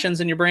reactions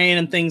in your brain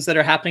and things that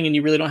are happening and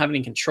you really don't have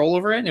any control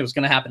over it and it was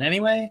going to happen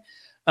anyway?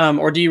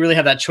 Or do you really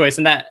have that choice?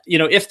 And that,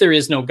 if there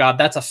is no God,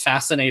 that's a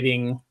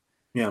fascinating,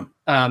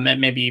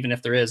 and maybe even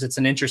if there is, it's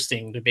an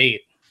interesting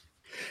debate.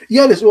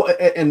 Yeah, it is. Well,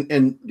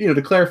 and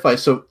to clarify,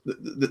 so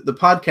the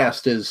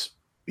podcast is,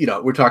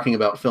 we're talking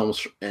about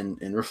films and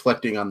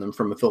reflecting on them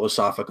from a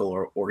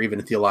philosophical or even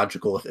a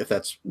theological, if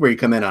that's where you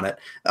come in on it,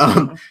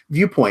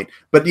 viewpoint.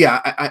 But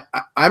yeah,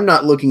 I'm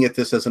not looking at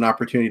this as an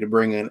opportunity to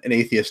bring an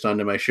atheist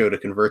onto my show to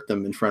convert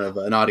them in front of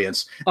an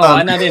audience.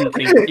 And I didn't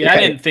think, I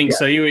didn't think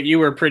so. You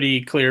were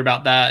pretty clear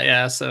about that.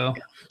 Yeah. So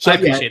I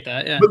appreciate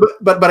that. Yeah.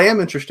 But I am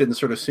interested in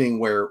sort of seeing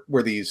where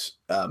these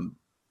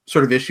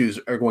sort of issues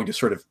are going to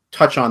sort of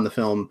touch on the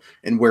film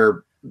and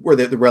where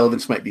the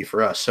relevance might be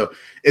for us. So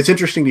it's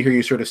interesting to hear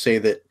you sort of say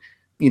that,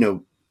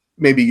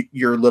 maybe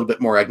you're a little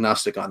bit more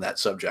agnostic on that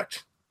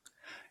subject.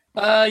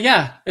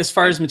 Yeah. As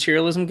far as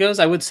materialism goes,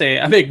 I would say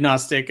I'm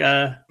agnostic.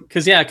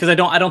 Cause I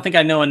don't think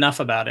I know enough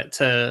about it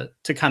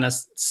to kind of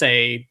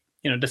say,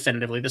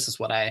 definitively, this is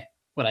what I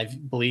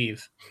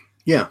believe.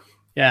 Yeah.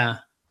 Yeah.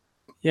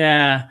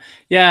 Yeah.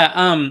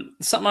 Yeah.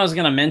 Something I was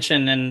going to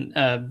mention,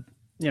 and,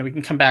 we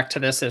can come back to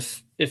this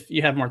if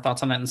you have more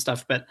thoughts on that and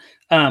stuff. But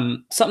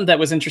something that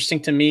was interesting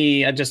to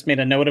me, I just made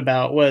a note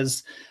about,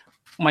 was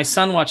my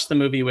son watched the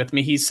movie with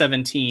me. He's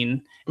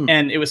 17.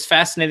 And it was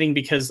fascinating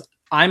because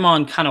I'm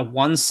on kind of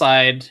one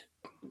side,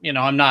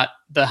 I'm not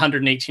the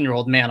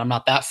 118-year-old man. I'm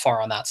not that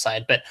far on that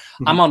side, but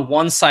I'm on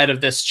one side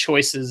of this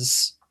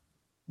choices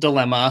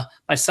dilemma.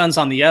 My son's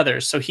on the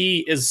other. So he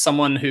is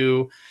someone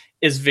who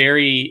is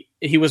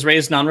he was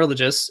raised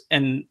non-religious,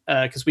 and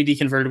because we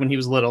deconverted when he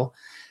was little.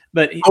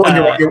 But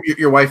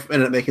your wife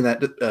ended up making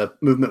that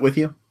movement with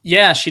you?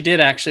 Yeah, she did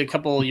actually a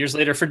couple of years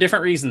later for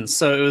different reasons.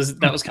 So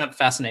that was kind of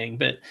fascinating.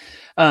 But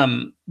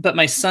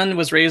my son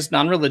was raised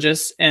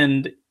non-religious,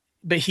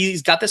 but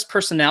he's got this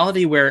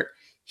personality where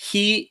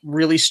he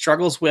really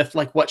struggles with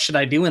like, what should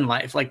I do in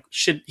life? Like,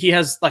 he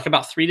has like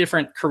about 3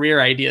 different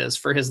career ideas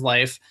for his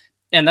life.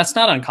 And that's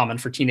not uncommon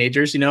for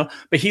teenagers,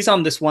 but he's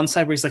on this one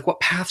side where he's like, what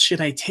path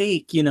should I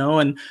take?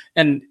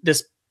 And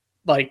this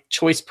like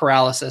choice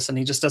paralysis, and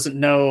he just doesn't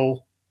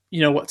know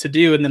what to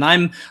do. And then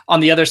I'm on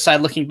the other side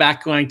looking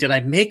back going, did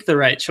I make the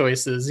right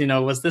choices?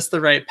 Was this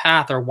the right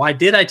path, or why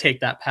did I take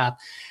that path?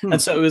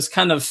 And so it was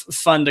kind of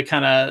fun to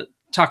kind of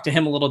talk to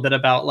him a little bit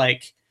about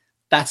like,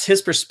 that's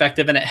his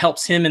perspective. And it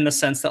helps him in the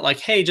sense that like,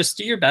 hey, just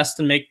do your best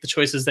and make the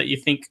choices that you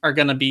think are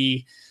going to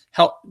be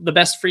the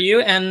best for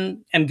you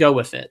and go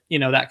with it.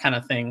 That kind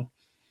of thing.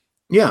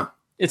 Yeah.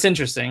 It's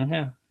interesting.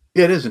 Yeah.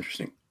 Yeah, it is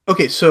interesting.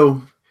 Okay.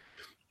 So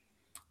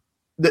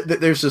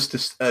there's this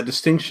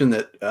distinction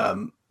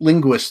that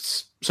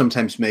linguists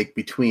sometimes make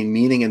between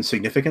meaning and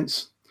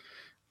significance,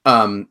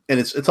 and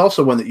it's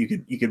also one that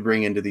you could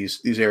bring into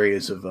these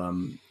areas of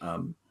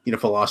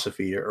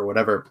philosophy or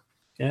whatever.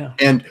 Yeah.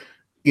 And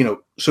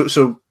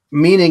so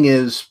meaning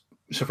is,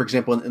 so for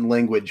example, in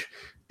language,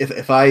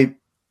 if I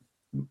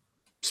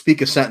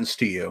speak a sentence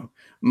to you,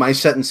 my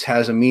sentence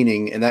has a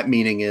meaning, and that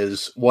meaning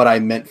is what I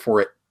meant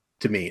for it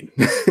to mean.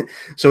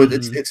 So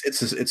it's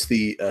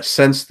the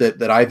sense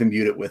that I've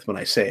imbued it with when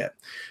I say it.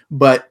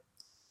 But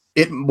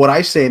what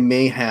I say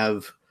may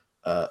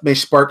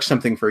spark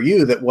something for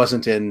you that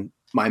wasn't in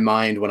my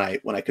mind when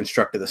I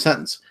constructed the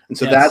sentence. And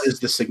so that is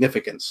the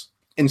significance.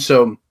 And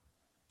so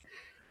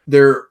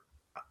there,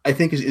 I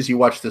think as you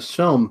watch this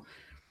film,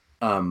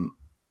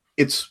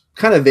 it's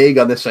kind of vague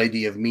on this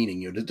idea of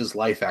meaning. Does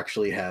life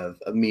actually have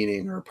a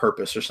meaning or a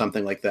purpose or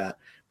something like that?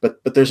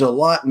 But there's a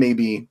lot,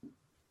 maybe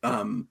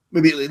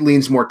it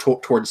leans more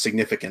towards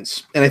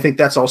significance. And I think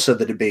that's also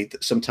the debate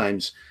that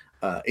sometimes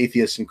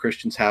atheists and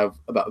Christians have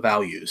about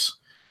values.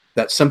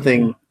 That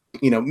something,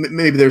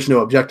 maybe there's no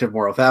objective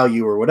moral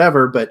value or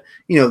whatever, but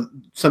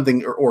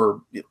something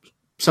or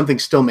something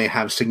still may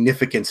have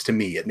significance to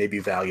me. It may be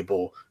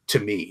valuable to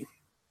me.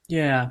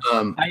 Yeah,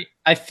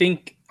 I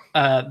think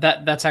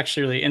that's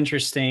actually really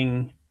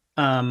interesting.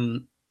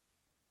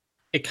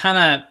 It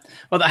kind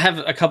of, I have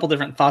a couple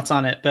different thoughts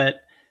on it,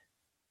 but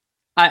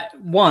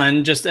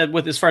just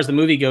with as far as the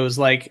movie goes,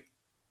 like,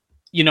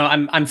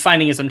 I'm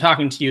finding as I'm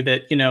talking to you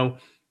that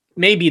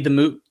maybe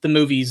the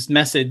movie's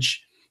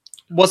message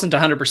wasn't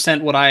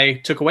 100% what I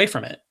took away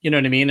from it. You know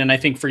what I mean? And I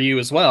think for you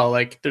as well,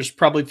 like there's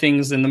probably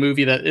things in the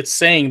movie that it's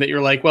saying that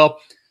you're like, well,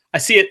 I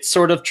see it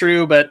sort of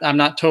true, but I'm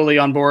not totally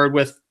on board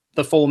with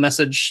the full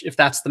message, if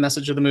that's the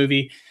message of the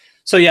movie.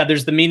 So yeah,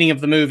 there's the meaning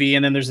of the movie,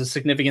 and then there's the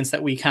significance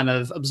that we kind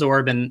of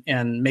absorb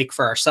and make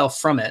for ourselves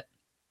from it.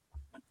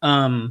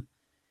 And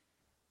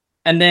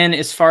then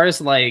as far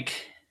as like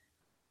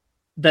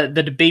the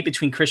debate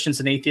between Christians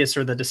and atheists,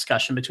 or the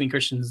discussion between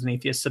Christians and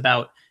atheists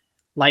about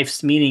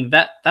life's meaning,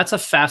 that's a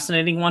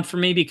fascinating one for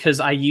me, because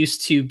I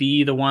used to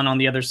be the one on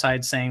the other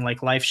side saying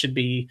like life should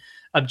be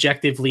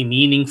objectively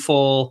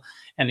meaningful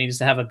and needs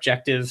to have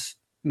objective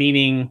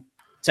meaning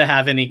to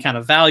have any kind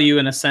of value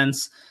in a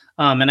sense.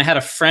 And I had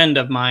a friend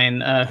of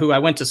mine who I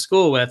went to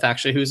school with,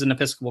 actually, who's an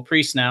Episcopal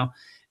priest now.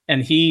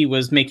 And he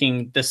was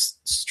making this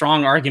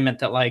strong argument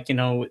that like,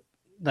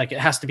 like it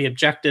has to be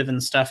objective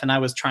and stuff. And I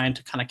was trying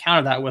to kind of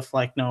counter that with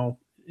like, no,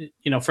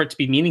 for it to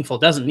be meaningful,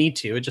 it doesn't need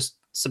to, it just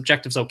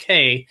subjective's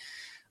okay.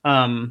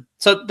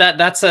 So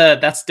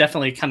that's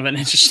definitely kind of an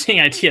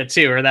interesting idea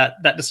too, or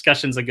that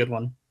discussion's a good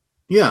one.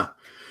 Yeah.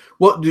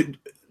 Well,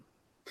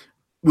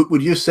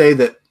 would you say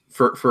that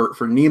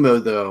for Nemo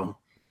though,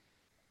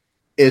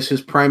 is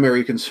his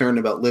primary concern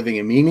about living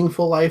a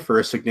meaningful life or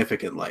a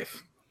significant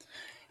life?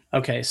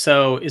 Okay.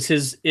 So is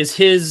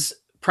his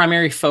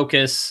primary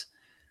focus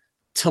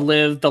to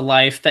live the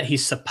life that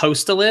he's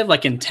supposed to live,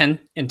 like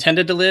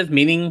intended to live,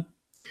 meaning?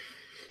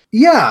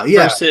 Yeah.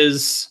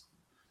 Versus,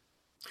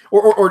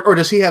 or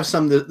does he have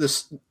some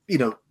this?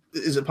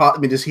 Is it? I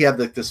mean, does he have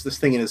like this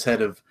thing in his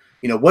head of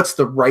what's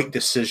the right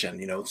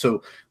decision?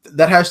 So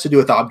that has to do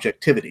with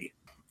objectivity,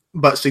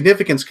 but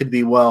significance could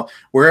be, well,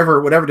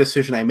 whatever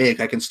decision I make,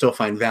 I can still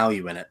find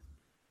value in it,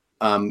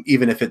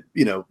 even if it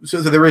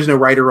so there is no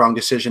right or wrong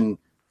decision.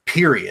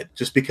 Period.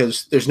 Just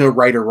because there's no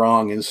right or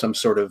wrong in some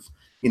sort of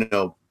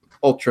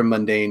ultra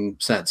mundane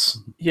sense.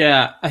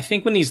 Yeah, I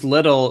think when he's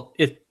little,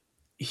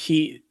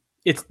 the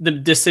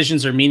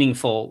decisions are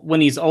meaningful.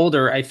 When he's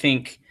older, I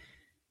think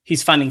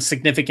he's finding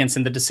significance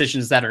in the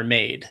decisions that are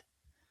made.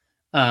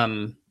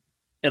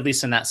 At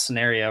least in that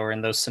scenario, or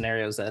in those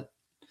scenarios that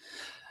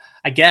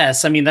I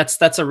guess, I mean,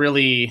 that's a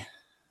really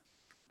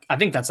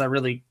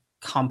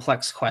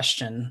complex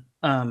question.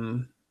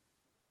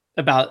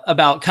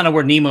 About kind of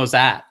where Nemo's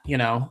at,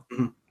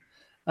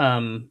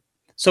 Mm-hmm.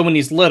 So when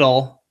he's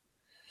little,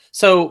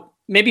 so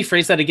maybe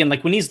phrase that again,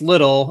 like when he's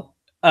little,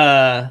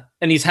 and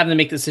he's having to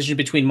make the decision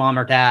between mom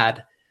or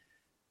dad,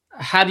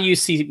 how do you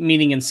see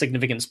meaning and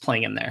significance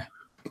playing in there?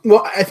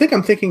 Well, I think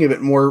I'm thinking of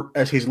it more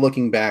as he's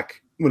looking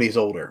back when he's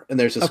older, and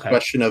there's this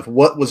question of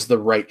what was the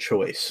right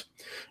choice,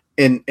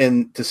 and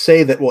to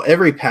say that, well,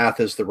 every path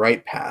is the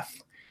right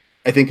path,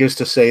 I think is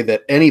to say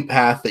that any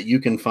path that you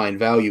can find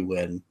value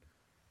in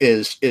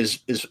is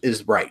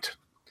right,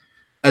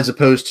 as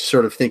opposed to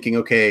sort of thinking,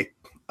 okay,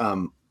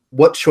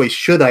 what choice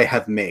should I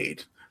have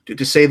made?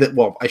 To say that,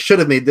 well, I should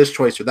have made this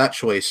choice or that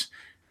choice,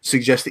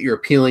 suggests that you're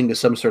appealing to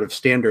some sort of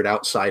standard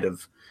outside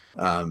of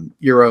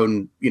your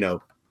own,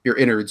 your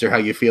innards or how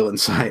you feel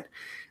inside.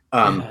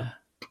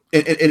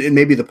 And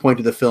maybe the point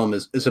of the film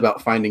is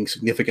about finding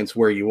significance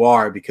where you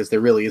are, because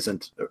there really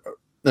isn't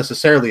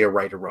necessarily a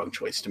right or wrong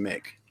choice to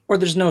make. Or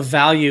there's no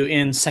value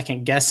in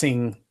second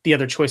guessing the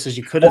other choices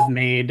you could have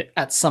made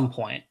at some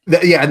point.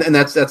 And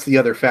that's the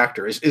other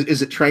factor.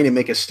 Is it trying to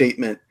make a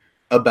statement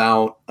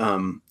about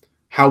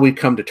how we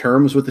come to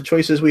terms with the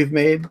choices we've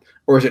made,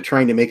 or is it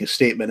trying to make a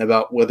statement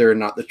about whether or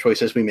not the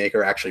choices we make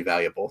are actually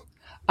valuable?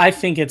 I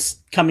think it's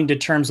coming to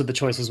terms with the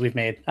choices we've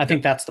made. I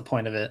think that's the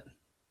point of it.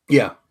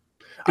 Yeah.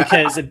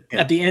 Because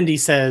at the end, he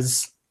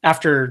says,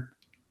 after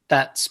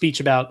that speech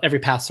about every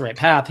path's the right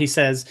path, he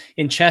says,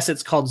 in chess,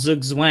 it's called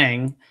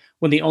zugzwang,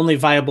 when the only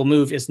viable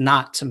move is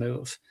not to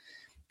move.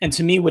 And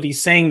to me, what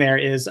he's saying there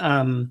is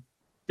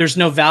there's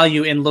no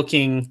value in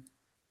looking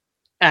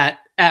at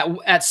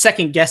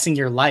second guessing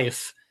your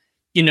life.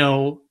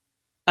 Learn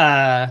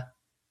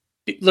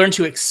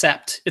to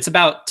accept.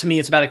 To me,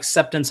 it's about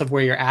acceptance of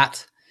where you're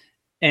at,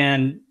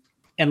 and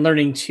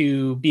learning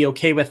to be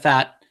okay with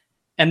that.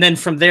 And then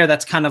from there,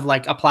 that's kind of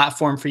like a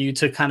platform for you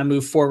to kind of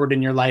move forward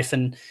in your life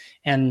and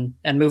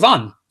move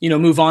on,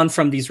 move on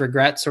from these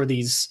regrets or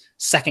these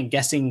second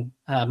guessing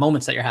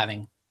moments that you're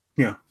having.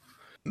 Yeah.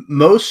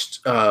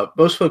 Most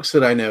folks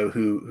that I know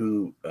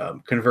who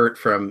convert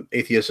from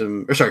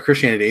atheism, or sorry,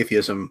 Christianity to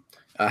atheism,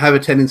 have a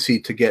tendency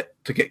to get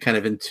kind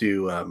of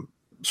into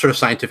sort of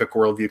scientific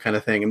worldview kind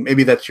of thing, and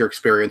maybe that's your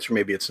experience, or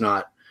maybe it's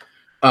not.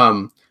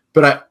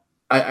 But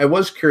I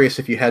was curious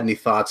if you had any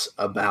thoughts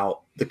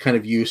about the kind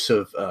of use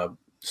of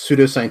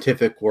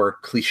pseudoscientific or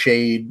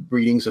cliched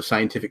readings of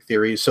scientific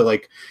theories. So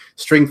like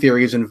string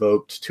theory is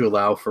invoked to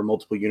allow for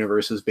multiple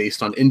universes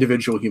based on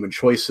individual human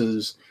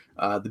choices.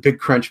 The Big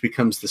Crunch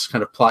becomes this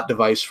kind of plot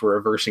device for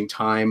reversing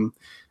time.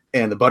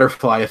 And the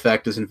butterfly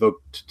effect is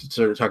invoked to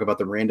sort of talk about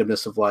the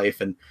randomness of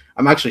life. And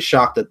I'm actually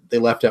shocked that they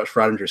left out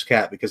Schrodinger's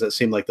cat, because that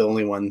seemed like the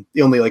only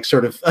like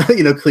sort of,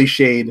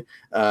 cliched,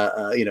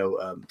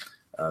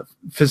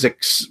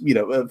 physics,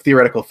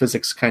 theoretical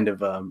physics kind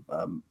of,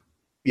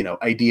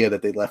 idea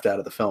that they left out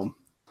of the film.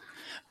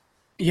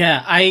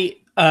 Yeah,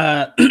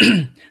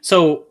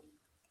 so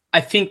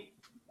I think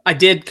I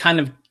did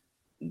kind of,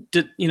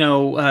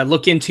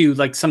 look into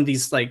like some of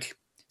these like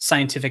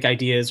scientific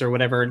ideas or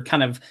whatever, and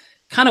kind of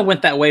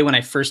went that way when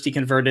I first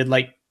deconverted.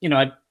 Like,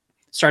 I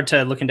started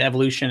to look into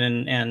evolution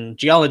and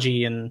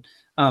geology and,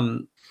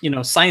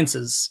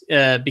 sciences,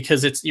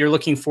 because you're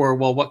looking for,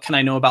 well, what can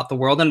I know about the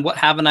world, and what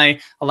haven't I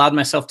allowed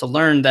myself to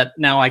learn that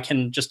now I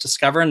can just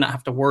discover and not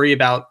have to worry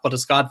about what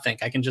does God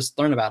think. I can just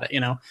learn about it,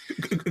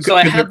 So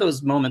I had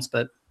those moments,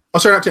 but. Oh,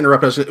 sorry, not to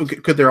interrupt us.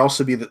 Could there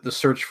also be the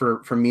search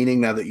for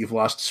meaning now that you've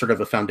lost sort of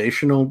a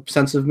foundational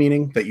sense of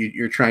meaning, that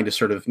you're trying to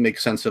sort of make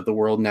sense of the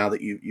world now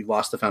that you've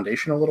lost the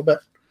foundation a little bit?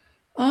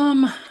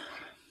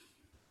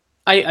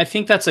 I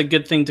think that's a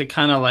good thing to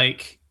kind of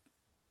like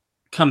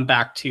come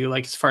back to,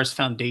 like, as far as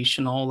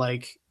foundational,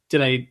 like,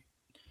 did I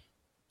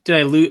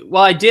lose?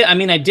 Well, I did. I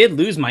mean, I did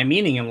lose my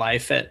meaning in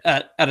life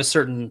at a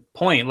certain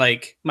point.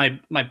 Like my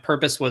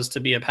purpose was to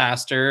be a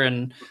pastor,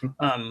 and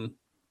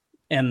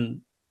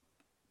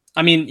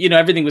I mean,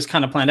 everything was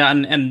kind of planned out,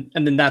 and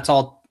then that's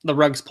all, the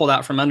rug's pulled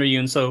out from under you.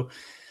 And so,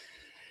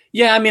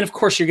 yeah, I mean, of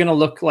course you're going to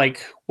look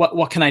like,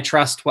 what can I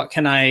trust? What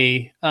can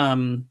I,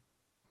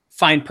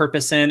 find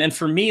purpose in? And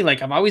for me,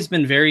 like, I've always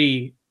been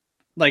very,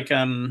 like,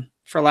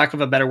 for lack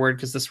of a better word,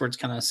 because this word's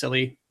kind of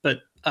silly, but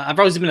I've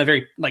always been a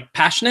very, like,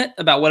 passionate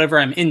about whatever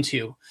I'm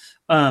into.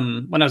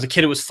 When I was a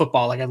kid, it was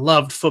football. Like, I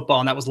loved football,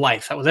 and that was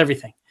life. That was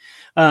everything.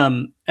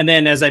 And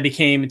then as I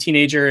became a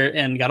teenager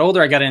and got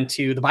older, I got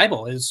into the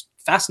Bible. It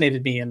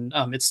fascinated me, and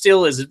it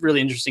still is really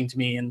interesting to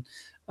me.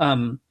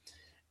 And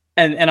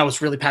I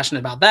was really passionate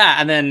about that.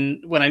 And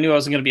then when I knew I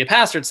wasn't going to be a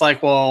pastor, it's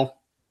like, well,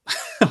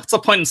 what's the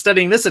point in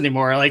studying this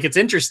anymore? Like, it's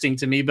interesting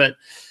to me, but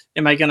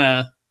am I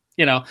gonna,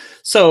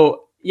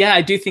 So yeah,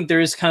 I do think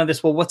there is kind of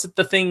this, well, what's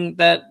the thing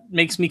that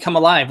makes me come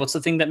alive? What's the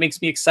thing that makes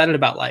me excited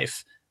about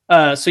life?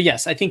 So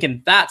yes, I think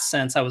in that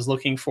sense, I was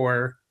looking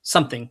for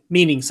something,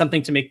 meaning,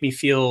 something to make me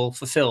feel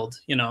fulfilled,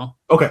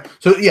 Okay.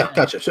 So yeah,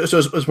 gotcha. So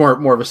it was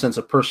more of a sense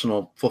of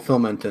personal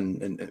fulfillment,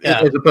 and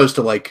as opposed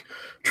to like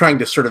trying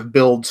to sort of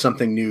build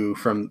something new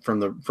from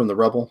the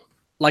rubble.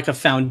 Like a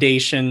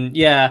foundation.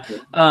 Yeah.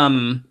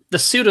 The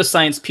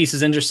pseudoscience piece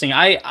is interesting.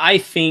 I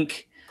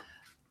think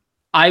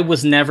I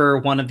was never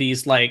one of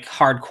these like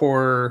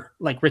hardcore,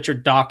 like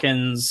Richard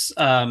Dawkins,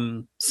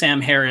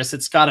 Sam Harris.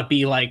 It's got to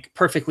be like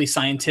perfectly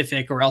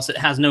scientific, or else it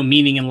has no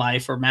meaning in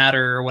life or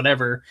matter or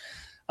whatever.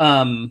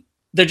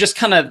 They're just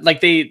kind of like,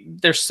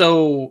 they're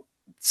so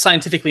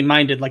scientifically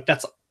minded. Like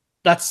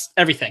that's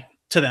everything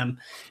to them.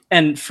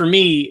 And for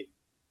me,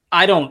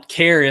 I don't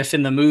care if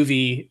in the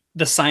movie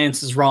the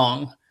science is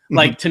wrong. Mm-hmm.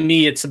 Like, to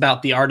me, it's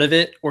about the art of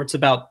it, or it's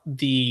about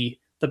the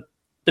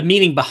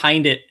meaning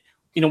behind it.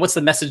 What's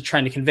the message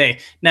trying to convey?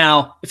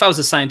 Now, if I was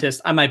a scientist,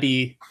 I might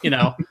be,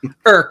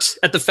 irked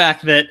at the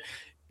fact that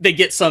they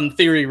get some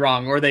theory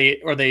wrong, or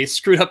they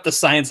screwed up the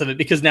science of it,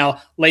 because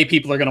now lay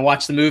people are going to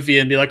watch the movie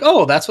and be like,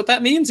 oh, that's what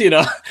that means,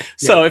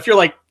 So if you're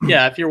like,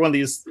 if you're one of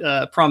these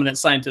prominent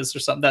scientists or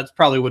something, that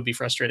probably would be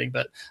frustrating.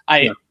 But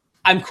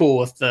I'm cool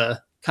with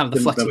the kind of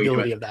the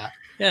flexibility of that.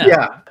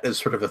 Yeah. As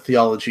sort of a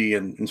theology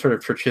and sort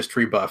of church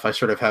history buff, I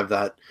sort of have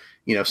that,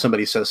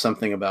 somebody says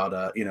something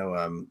about,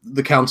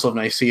 the Council of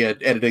Nicaea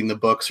editing the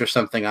books or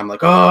something. I'm like,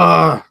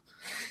 oh,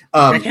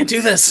 I can't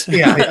do this.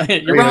 Yeah.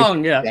 You're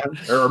wrong. Yeah.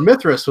 Or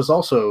Mithras was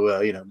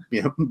also,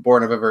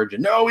 born of a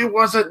virgin. No, he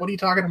wasn't. What are you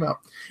talking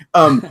about?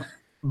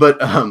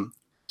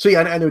 So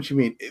yeah, I know what you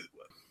mean.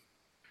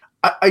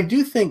 I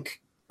do think,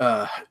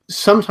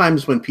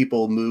 sometimes when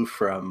people move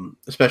from,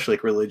 especially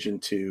like religion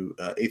to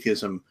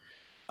atheism,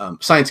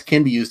 science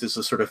can be used as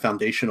a sort of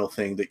foundational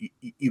thing that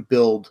you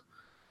build.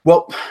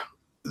 Well,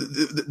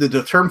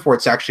 the term for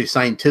it's actually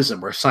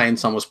scientism, where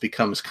science almost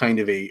becomes kind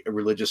of a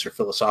religious or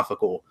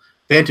philosophical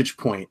vantage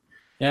point.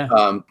 Yeah.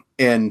 I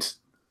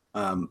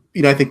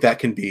think that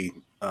can be,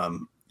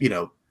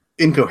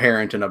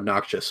 incoherent and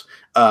obnoxious.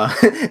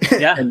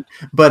 Yeah.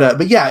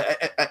 But yeah,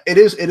 it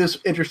is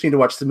interesting to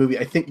watch the movie.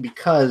 I think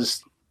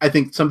because I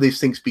think some of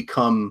these things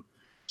become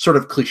sort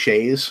of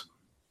cliches.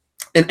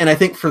 And I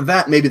think for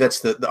that, maybe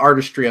that's the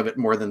artistry of it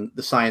more than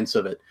the science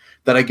of it,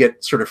 that I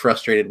get sort of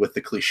frustrated with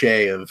the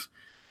cliche of,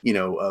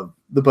 of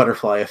the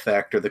butterfly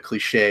effect or the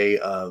cliche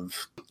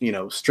of,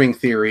 string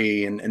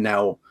theory. And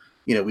now,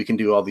 we can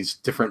do all these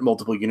different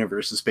multiple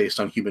universes based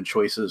on human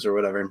choices or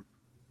whatever.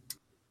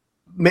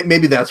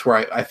 Maybe that's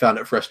where I found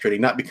it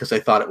frustrating, not because I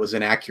thought it was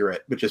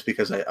inaccurate, but just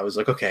because I was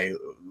like, okay,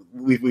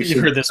 we've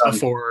heard this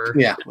before.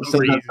 Yeah, we've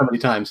seen it so many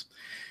times.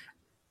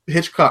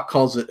 Hitchcock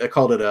called it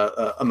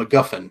a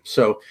MacGuffin.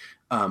 So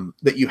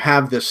that you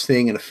have this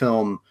thing in a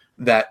film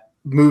that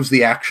moves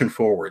the action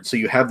forward. So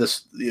you have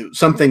this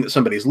something that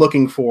somebody's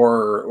looking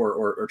for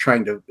or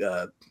trying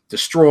to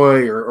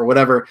destroy or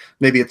whatever.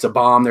 Maybe it's a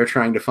bomb they're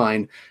trying to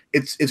find.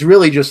 It's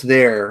really just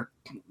there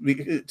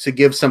to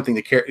give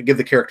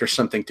the character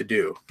something to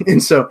do.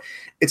 And so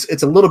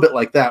it's a little bit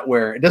like that,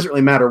 where it doesn't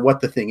really matter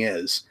what the thing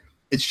is.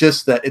 It's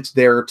just that it's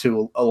there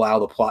to allow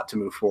the plot to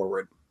move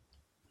forward.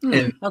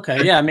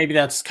 Okay. Yeah. Maybe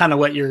that's kind of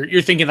what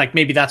you're thinking. Like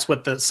maybe that's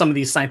what some of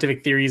these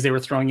scientific theories they were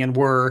throwing in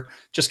were,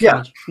 just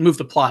kind of move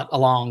the plot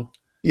along.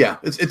 Yeah.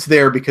 It's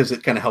there because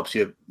it kind of helps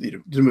you,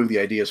 to move the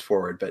ideas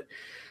forward. But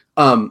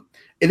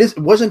it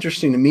was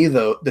interesting to me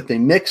though, that they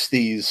mix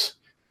these,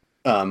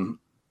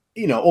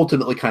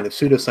 ultimately kind of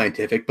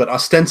pseudoscientific, but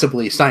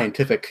ostensibly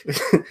scientific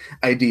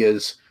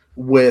ideas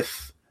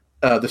with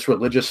this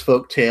religious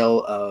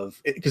folktale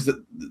of, because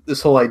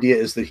this whole idea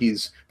is that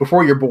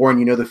before you're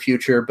born, the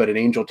future, but an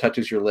angel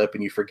touches your lip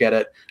and you forget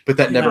it. But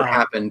that never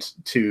happened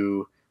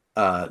to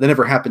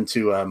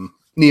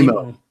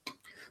Nemo.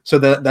 So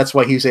that's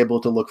why he's able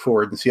to look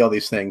forward and see all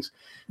these things.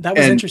 That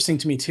was interesting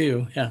to me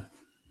too. Yeah.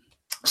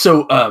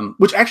 So,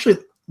 which actually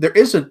there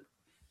is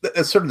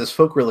it's sort of this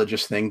folk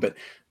religious thing, but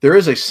there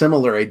is a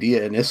similar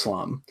idea in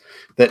Islam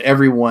that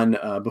everyone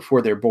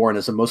before they're born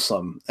is a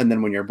Muslim. And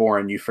then when you're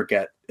born, you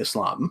forget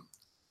Islam.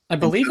 I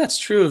believe that's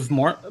true of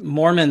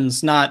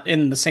Mormons, not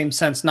in the same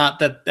sense, not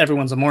that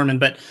everyone's a Mormon,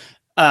 but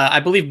I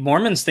believe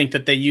Mormons think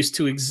that they used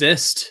to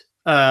exist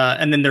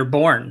and then they're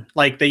born.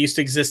 Like they used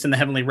to exist in the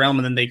heavenly realm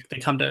and then they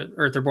come to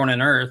earth, they're born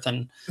on earth.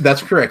 And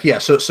that's correct. Yeah.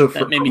 So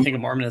that made me think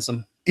of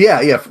Mormonism. Yeah.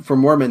 Yeah. For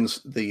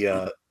Mormons,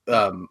 the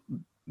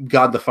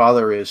God the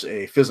Father is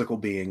a physical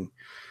being,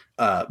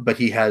 but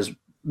he has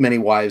many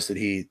wives that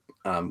he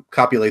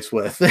copulates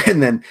with,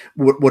 and then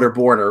what are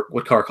born are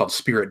what are called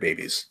spirit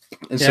babies,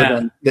 and so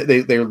then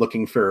they're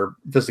looking for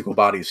physical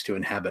bodies to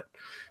inhabit.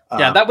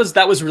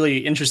 That was really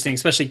interesting,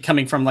 especially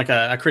coming from like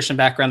a Christian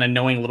background and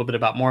knowing a little bit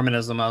about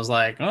Mormonism. I was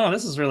like, oh,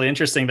 this is really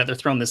interesting that they're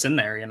throwing this in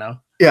there,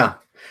 Yeah,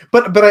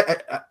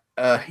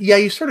 but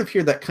you sort of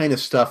hear that kind of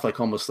stuff, like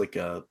almost like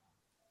a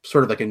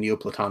sort of like a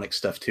Neoplatonic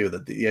stuff too,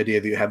 that the idea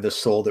that you have this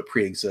soul that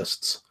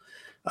pre-exists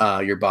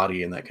your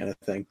body and that kind of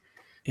thing.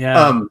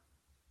 Yeah.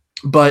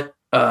 But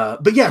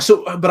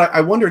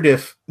I wondered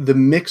if the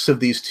mix of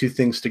these two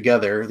things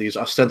together, these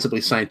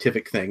ostensibly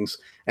scientific things,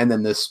 and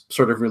then this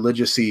sort of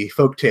religious-y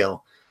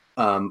folktale,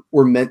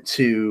 were meant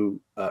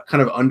to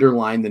kind of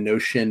underline the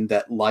notion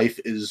that life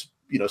is,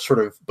 sort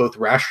of both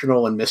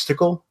rational and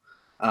mystical,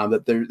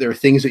 that there are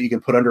things that you can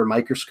put under a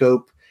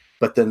microscope,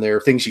 but then there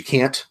are things you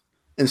can't.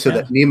 And so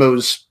that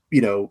Nemo's,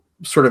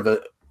 sort of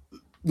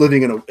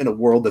living in a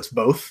world that's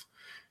both.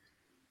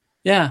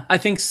 Yeah, I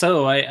think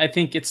so. I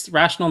think it's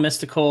rational,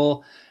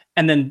 mystical,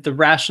 and then the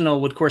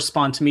rational would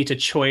correspond to me to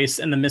choice,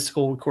 and the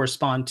mystical would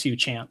correspond to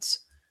chance.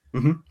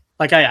 Mm-hmm.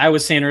 Like I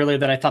was saying earlier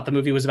that I thought the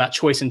movie was about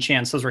choice and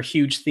chance. Those were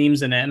huge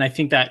themes in it. And I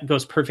think that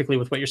goes perfectly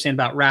with what you're saying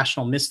about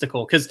rational,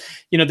 mystical. Because,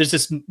 there's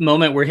this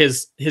moment where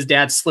his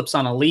dad slips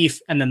on a leaf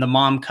and then the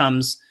mom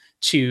comes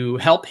to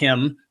help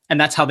him. And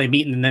that's how they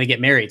meet and then they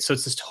get married. So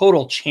it's this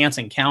total chance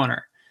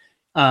encounter.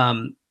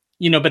 But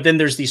then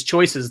there's these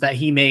choices that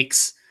he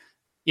makes,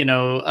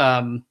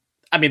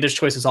 there's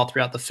choices all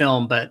throughout the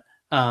film, but,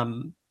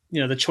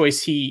 the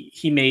choice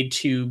he made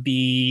to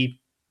be,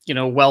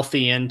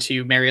 wealthy and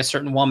to marry a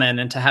certain woman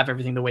and to have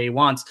everything the way he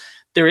wants.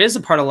 There is a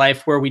part of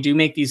life where we do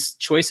make these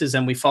choices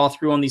and we fall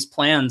through on these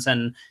plans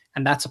and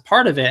that's a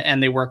part of it.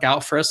 And they work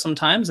out for us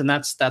sometimes. And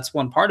that's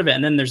one part of it.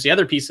 And then there's the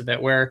other piece of it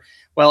where,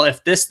 well,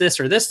 if this,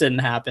 or this didn't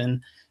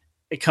happen,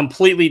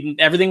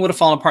 everything would have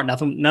fallen apart.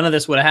 None of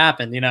this would have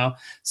happened,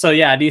 So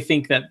yeah, I do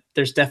think that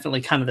there's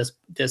definitely kind of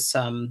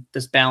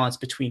this balance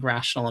between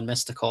rational and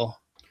mystical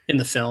in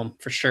the film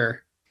for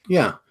sure.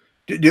 Yeah.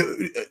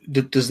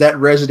 Does that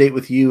resonate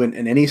with you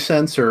in any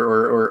sense,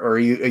 or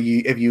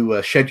have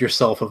you shed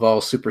yourself of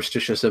all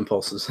superstitious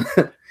impulses?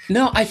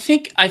 No, I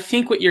think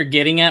what you're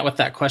getting at with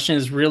that question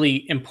is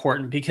really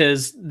important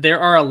because there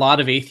are a lot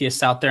of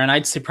atheists out there, and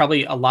I'd say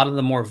probably a lot of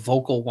the more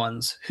vocal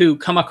ones who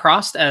come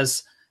across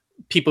as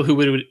people who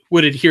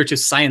would adhere to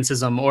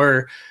scientism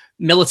or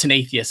militant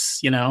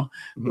atheists,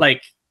 Mm-hmm.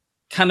 like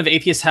kind of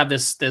atheists have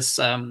this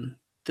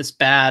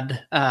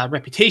bad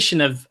reputation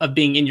of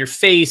being in your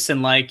face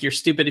and like you're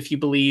stupid if you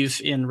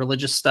believe in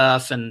religious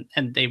stuff and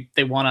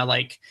they want to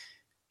like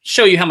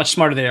show you how much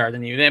smarter they are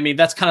than you. I mean,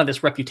 that's kind of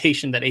this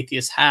reputation that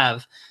atheists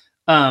have.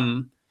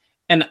 And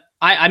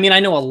I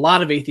know a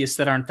lot of atheists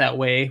that aren't that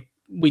way.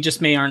 We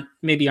just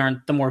maybe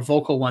aren't the more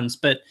vocal ones,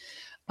 but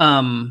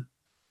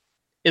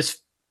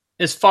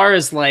as far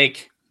as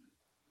like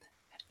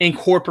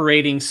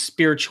incorporating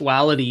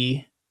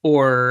spirituality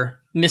or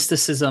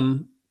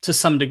mysticism to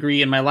some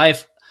degree in my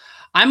life,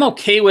 I'm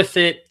okay with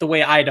it the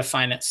way I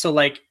define it. So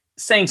like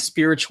saying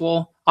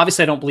spiritual,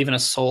 obviously I don't believe in a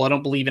soul. I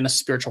don't believe in a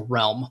spiritual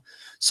realm.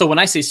 So when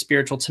I say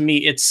spiritual, to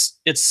me, it's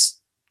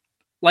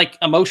like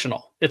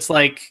emotional. It's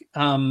like,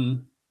 I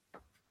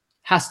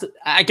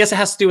guess it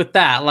has to do with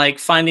that, like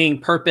finding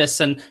purpose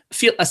and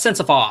feel a sense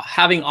of awe,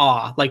 having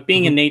awe, like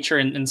being in nature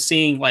and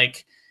seeing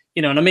like,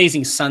 you know, an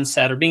amazing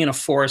sunset or being in a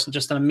forest and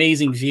just an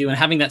amazing view and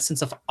having that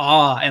sense of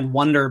awe and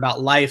wonder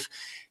about life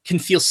can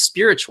feel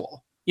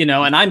spiritual, you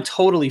know, and I'm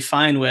totally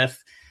fine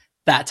with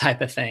that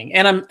type of thing.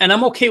 And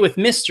I'm okay with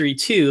mystery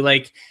too.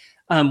 Like,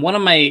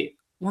 someone I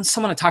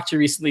talked to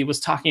recently was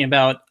talking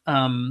about,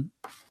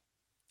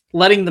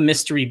 letting the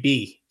mystery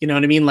be, you know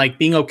what I mean? Like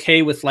being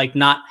okay with like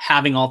not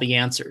having all the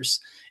answers.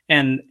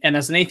 And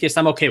as an atheist,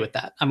 I'm okay with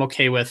that. I'm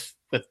okay with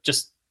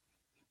just,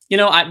 you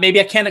know, maybe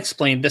I can't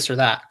explain this or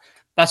that.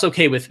 That's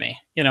okay with me.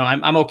 You know,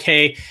 I'm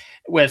okay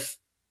with,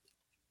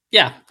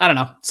 yeah, I don't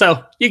know.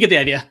 So you get the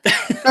idea.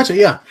 Gotcha.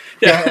 Yeah.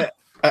 Yeah.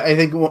 I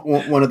think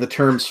one of the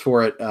terms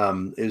for it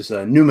is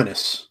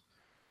numinous.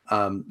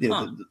 You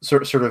know,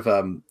 sort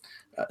of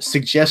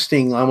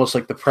suggesting almost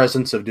like the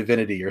presence of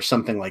divinity or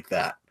something like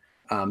that.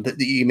 That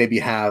you maybe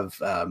have,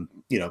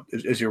 you know,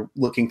 as you're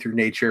looking through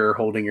nature,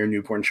 holding your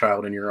newborn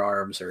child in your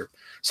arms or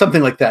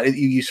something like that.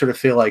 You sort of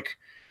feel like,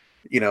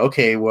 you know,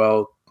 okay,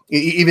 well,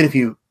 even if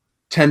you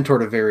tend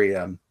toward a very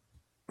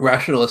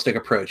rationalistic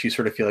approach, you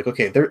sort of feel like,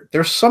 okay,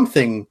 there's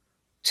something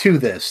to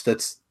this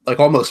that's like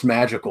almost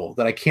magical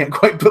that I can't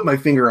quite put my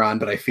finger on,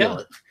 but I feel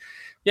it.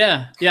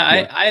 Yeah.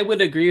 I would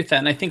agree with that.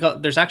 And I think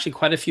there's actually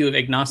quite a few of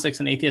agnostics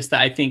and atheists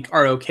that I think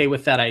are okay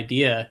with that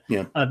idea,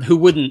 who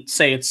wouldn't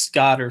say it's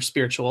God or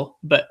spiritual,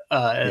 but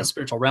a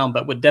spiritual realm,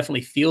 but would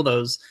definitely feel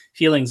those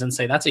feelings and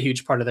say that's a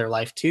huge part of their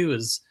life too,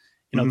 is,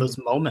 you know, those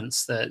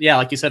moments that,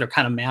 like you said, are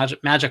kind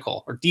of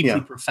magical or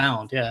deeply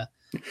profound. Yeah.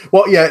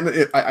 Well,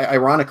 yeah.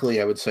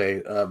 Ironically, I would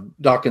say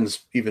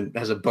Dawkins even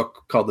has a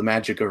book called The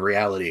Magic of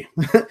Reality,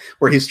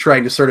 where he's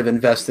trying to sort of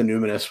invest the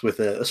numinous with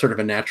a sort of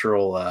a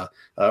natural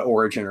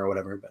origin or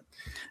whatever. But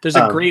there's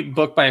a great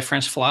book by a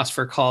French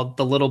philosopher called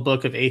The Little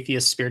Book of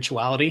Atheist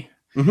Spirituality.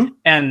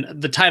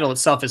 And the title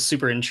itself is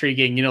super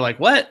intriguing. You know, like,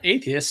 what?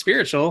 Atheist,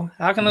 spiritual?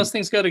 How can those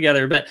things go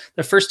together? But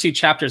the first two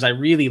chapters I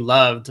really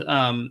loved.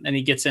 And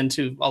he gets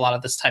into a lot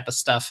of this type of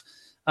stuff.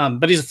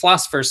 But he's a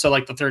philosopher, so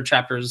like the third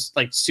chapter is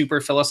like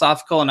super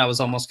philosophical, and I was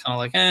almost kind of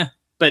like,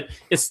 but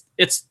it's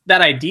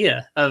that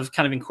idea of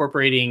kind of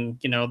incorporating,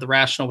 you know, the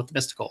rational with the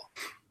mystical.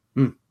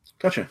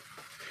 Gotcha.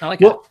 I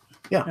like it.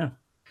 Yeah.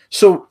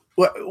 So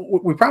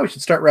we probably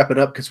should start wrapping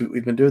up because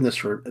we've been doing this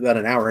for about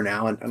an hour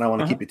now, and I don't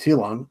want to keep you too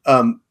long.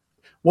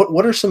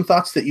 What are some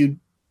thoughts that you'd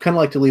kind of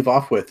like to leave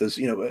off with, as,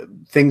 you know,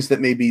 things that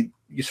maybe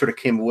you sort of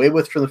came away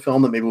with from the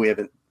film that maybe we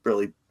haven't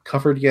really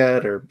covered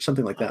yet, or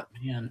something like that?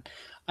 Man,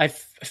 I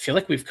feel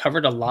like we've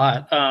covered a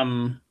lot.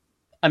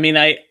 I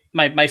mean,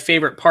 my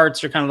favorite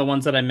parts are kind of the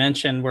ones that I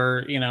mentioned,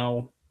 where, you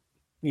know,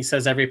 he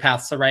says every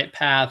path's the right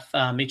path.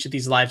 Each of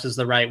these lives is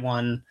the right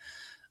one.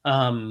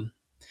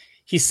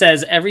 He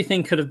says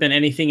everything could have been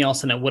anything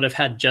else and it would have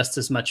had just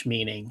as much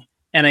meaning.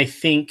 And I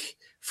think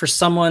for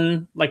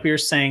someone, like we were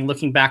saying,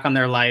 looking back on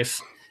their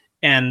life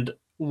and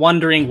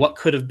wondering what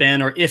could have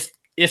been, or if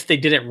they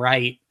did it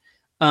right,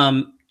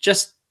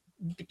 just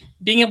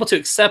being able to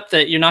accept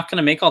that you're not going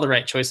to make all the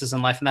right choices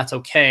in life, and that's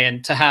okay.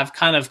 And to have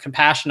kind of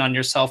compassion on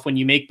yourself when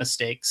you make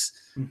mistakes.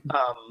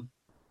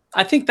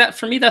 I think that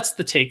for me, that's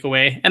the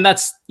takeaway. And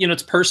that's, you know,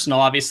 it's personal,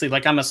 obviously,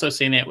 like I'm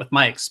associating it with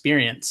my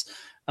experience.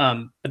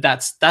 But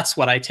that's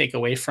what I take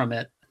away from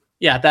it.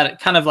 Yeah.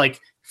 That kind of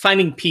like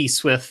finding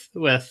peace with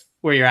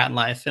where you're at in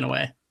life in a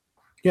way.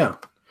 Yeah.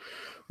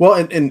 Well,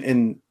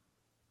 and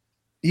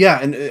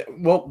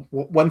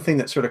one thing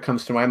that sort of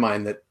comes to my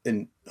mind that,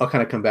 and I'll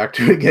kind of come back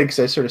to it again, because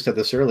I sort of said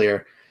this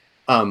earlier,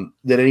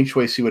 that any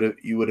choice you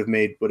would have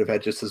made would have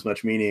had just as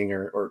much meaning,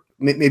 or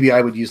maybe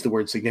I would use the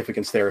word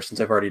significance there,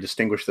 since I've already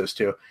distinguished those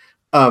two.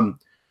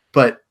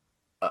 But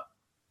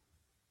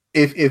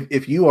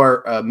if you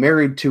are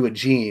married to a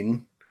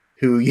Gene,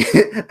 who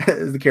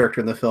is the character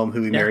in the film,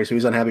 who he marries, who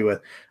he's unhappy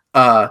with,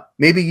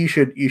 maybe you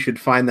should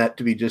find that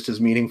to be just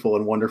as meaningful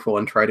and wonderful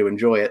and try to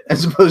enjoy it,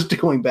 as opposed to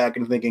going back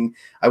and thinking,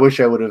 I wish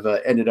I would have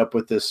ended up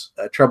with this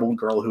troubled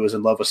girl who was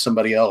in love with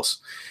somebody else,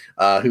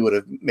 who would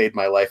have made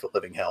my life a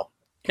living hell.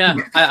 Yeah,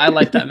 I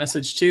like that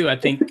message too. I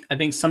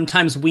think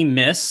sometimes we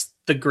miss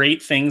the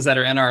great things that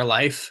are in our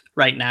life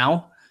right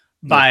now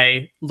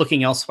by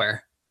looking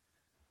elsewhere.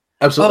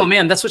 Absolutely. Oh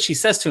man, that's what she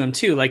says to him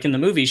too. Like in the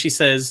movie, she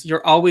says,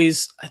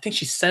 I think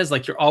she says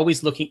like, you're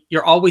always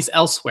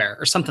elsewhere,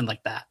 or something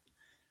like that,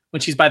 when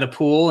she's by the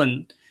pool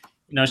and,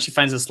 you know, she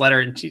finds this letter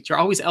and you're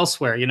always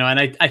elsewhere, you know?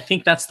 And I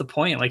think that's the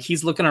point. Like,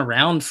 he's looking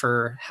around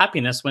for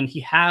happiness when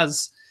he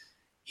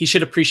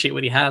should appreciate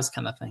what he has,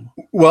 kind of thing.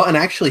 Well, and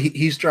actually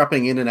he's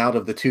dropping in and out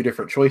of the two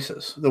different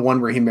choices, the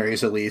one where he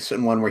marries Elise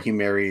and one where he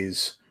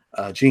marries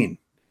Gene.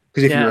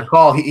 Because if you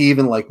recall, he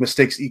even like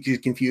he's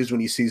confused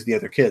when he sees the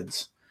other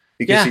kids,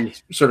 because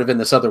he's sort of in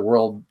this other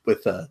world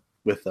with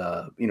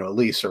you know,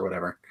 Elise or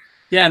whatever.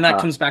 Yeah, and that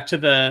comes back to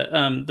the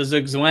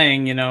Zhuge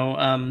Zhuang, you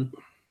know,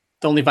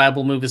 the only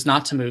viable move is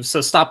not to move.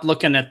 So stop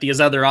looking at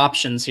these other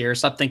options here.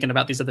 Stop thinking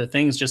about these other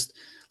things. Just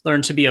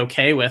learn to be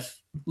okay with,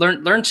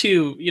 learn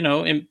to,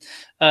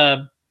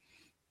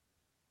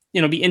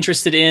 be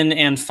interested in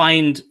and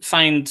find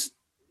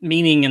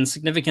meaning and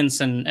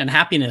significance and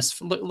happiness.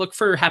 Look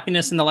for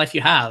happiness in the life you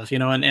have,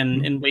 and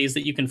in ways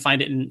that you can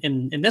find it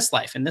in this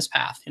life, in this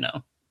path, Yeah,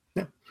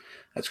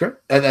 that's great.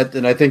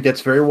 And I think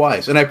that's very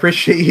wise. And I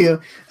appreciate you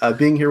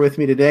being here with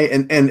me today.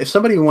 And if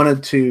somebody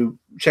wanted to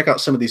check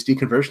out some of these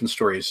deconversion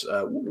stories,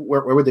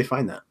 where would they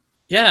find that?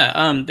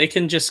 Yeah, they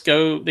can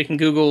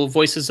Google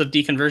Voices of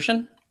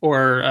Deconversion,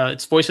 or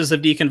it's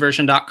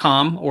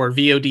voicesofdeconversion.com or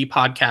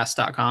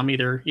vodpodcast.com.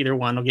 Either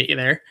one will get you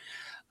there.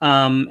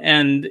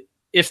 And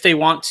if they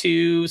want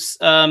to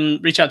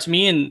reach out to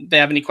me and they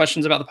have any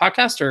questions about the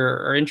podcast or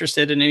are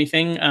interested in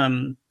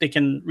anything, they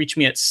can reach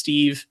me at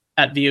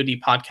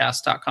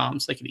steve@vodpodcast.com.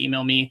 So they can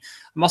email me.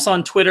 I'm also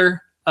on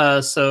Twitter.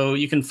 So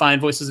you can find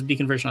Voices of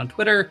Deconversion on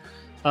Twitter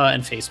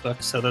and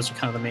Facebook. So those are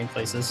kind of the main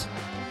places.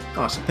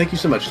 Awesome. Thank you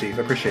so much, Steve.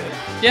 I appreciate it.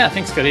 Yeah,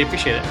 thanks, Cody.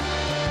 Appreciate it.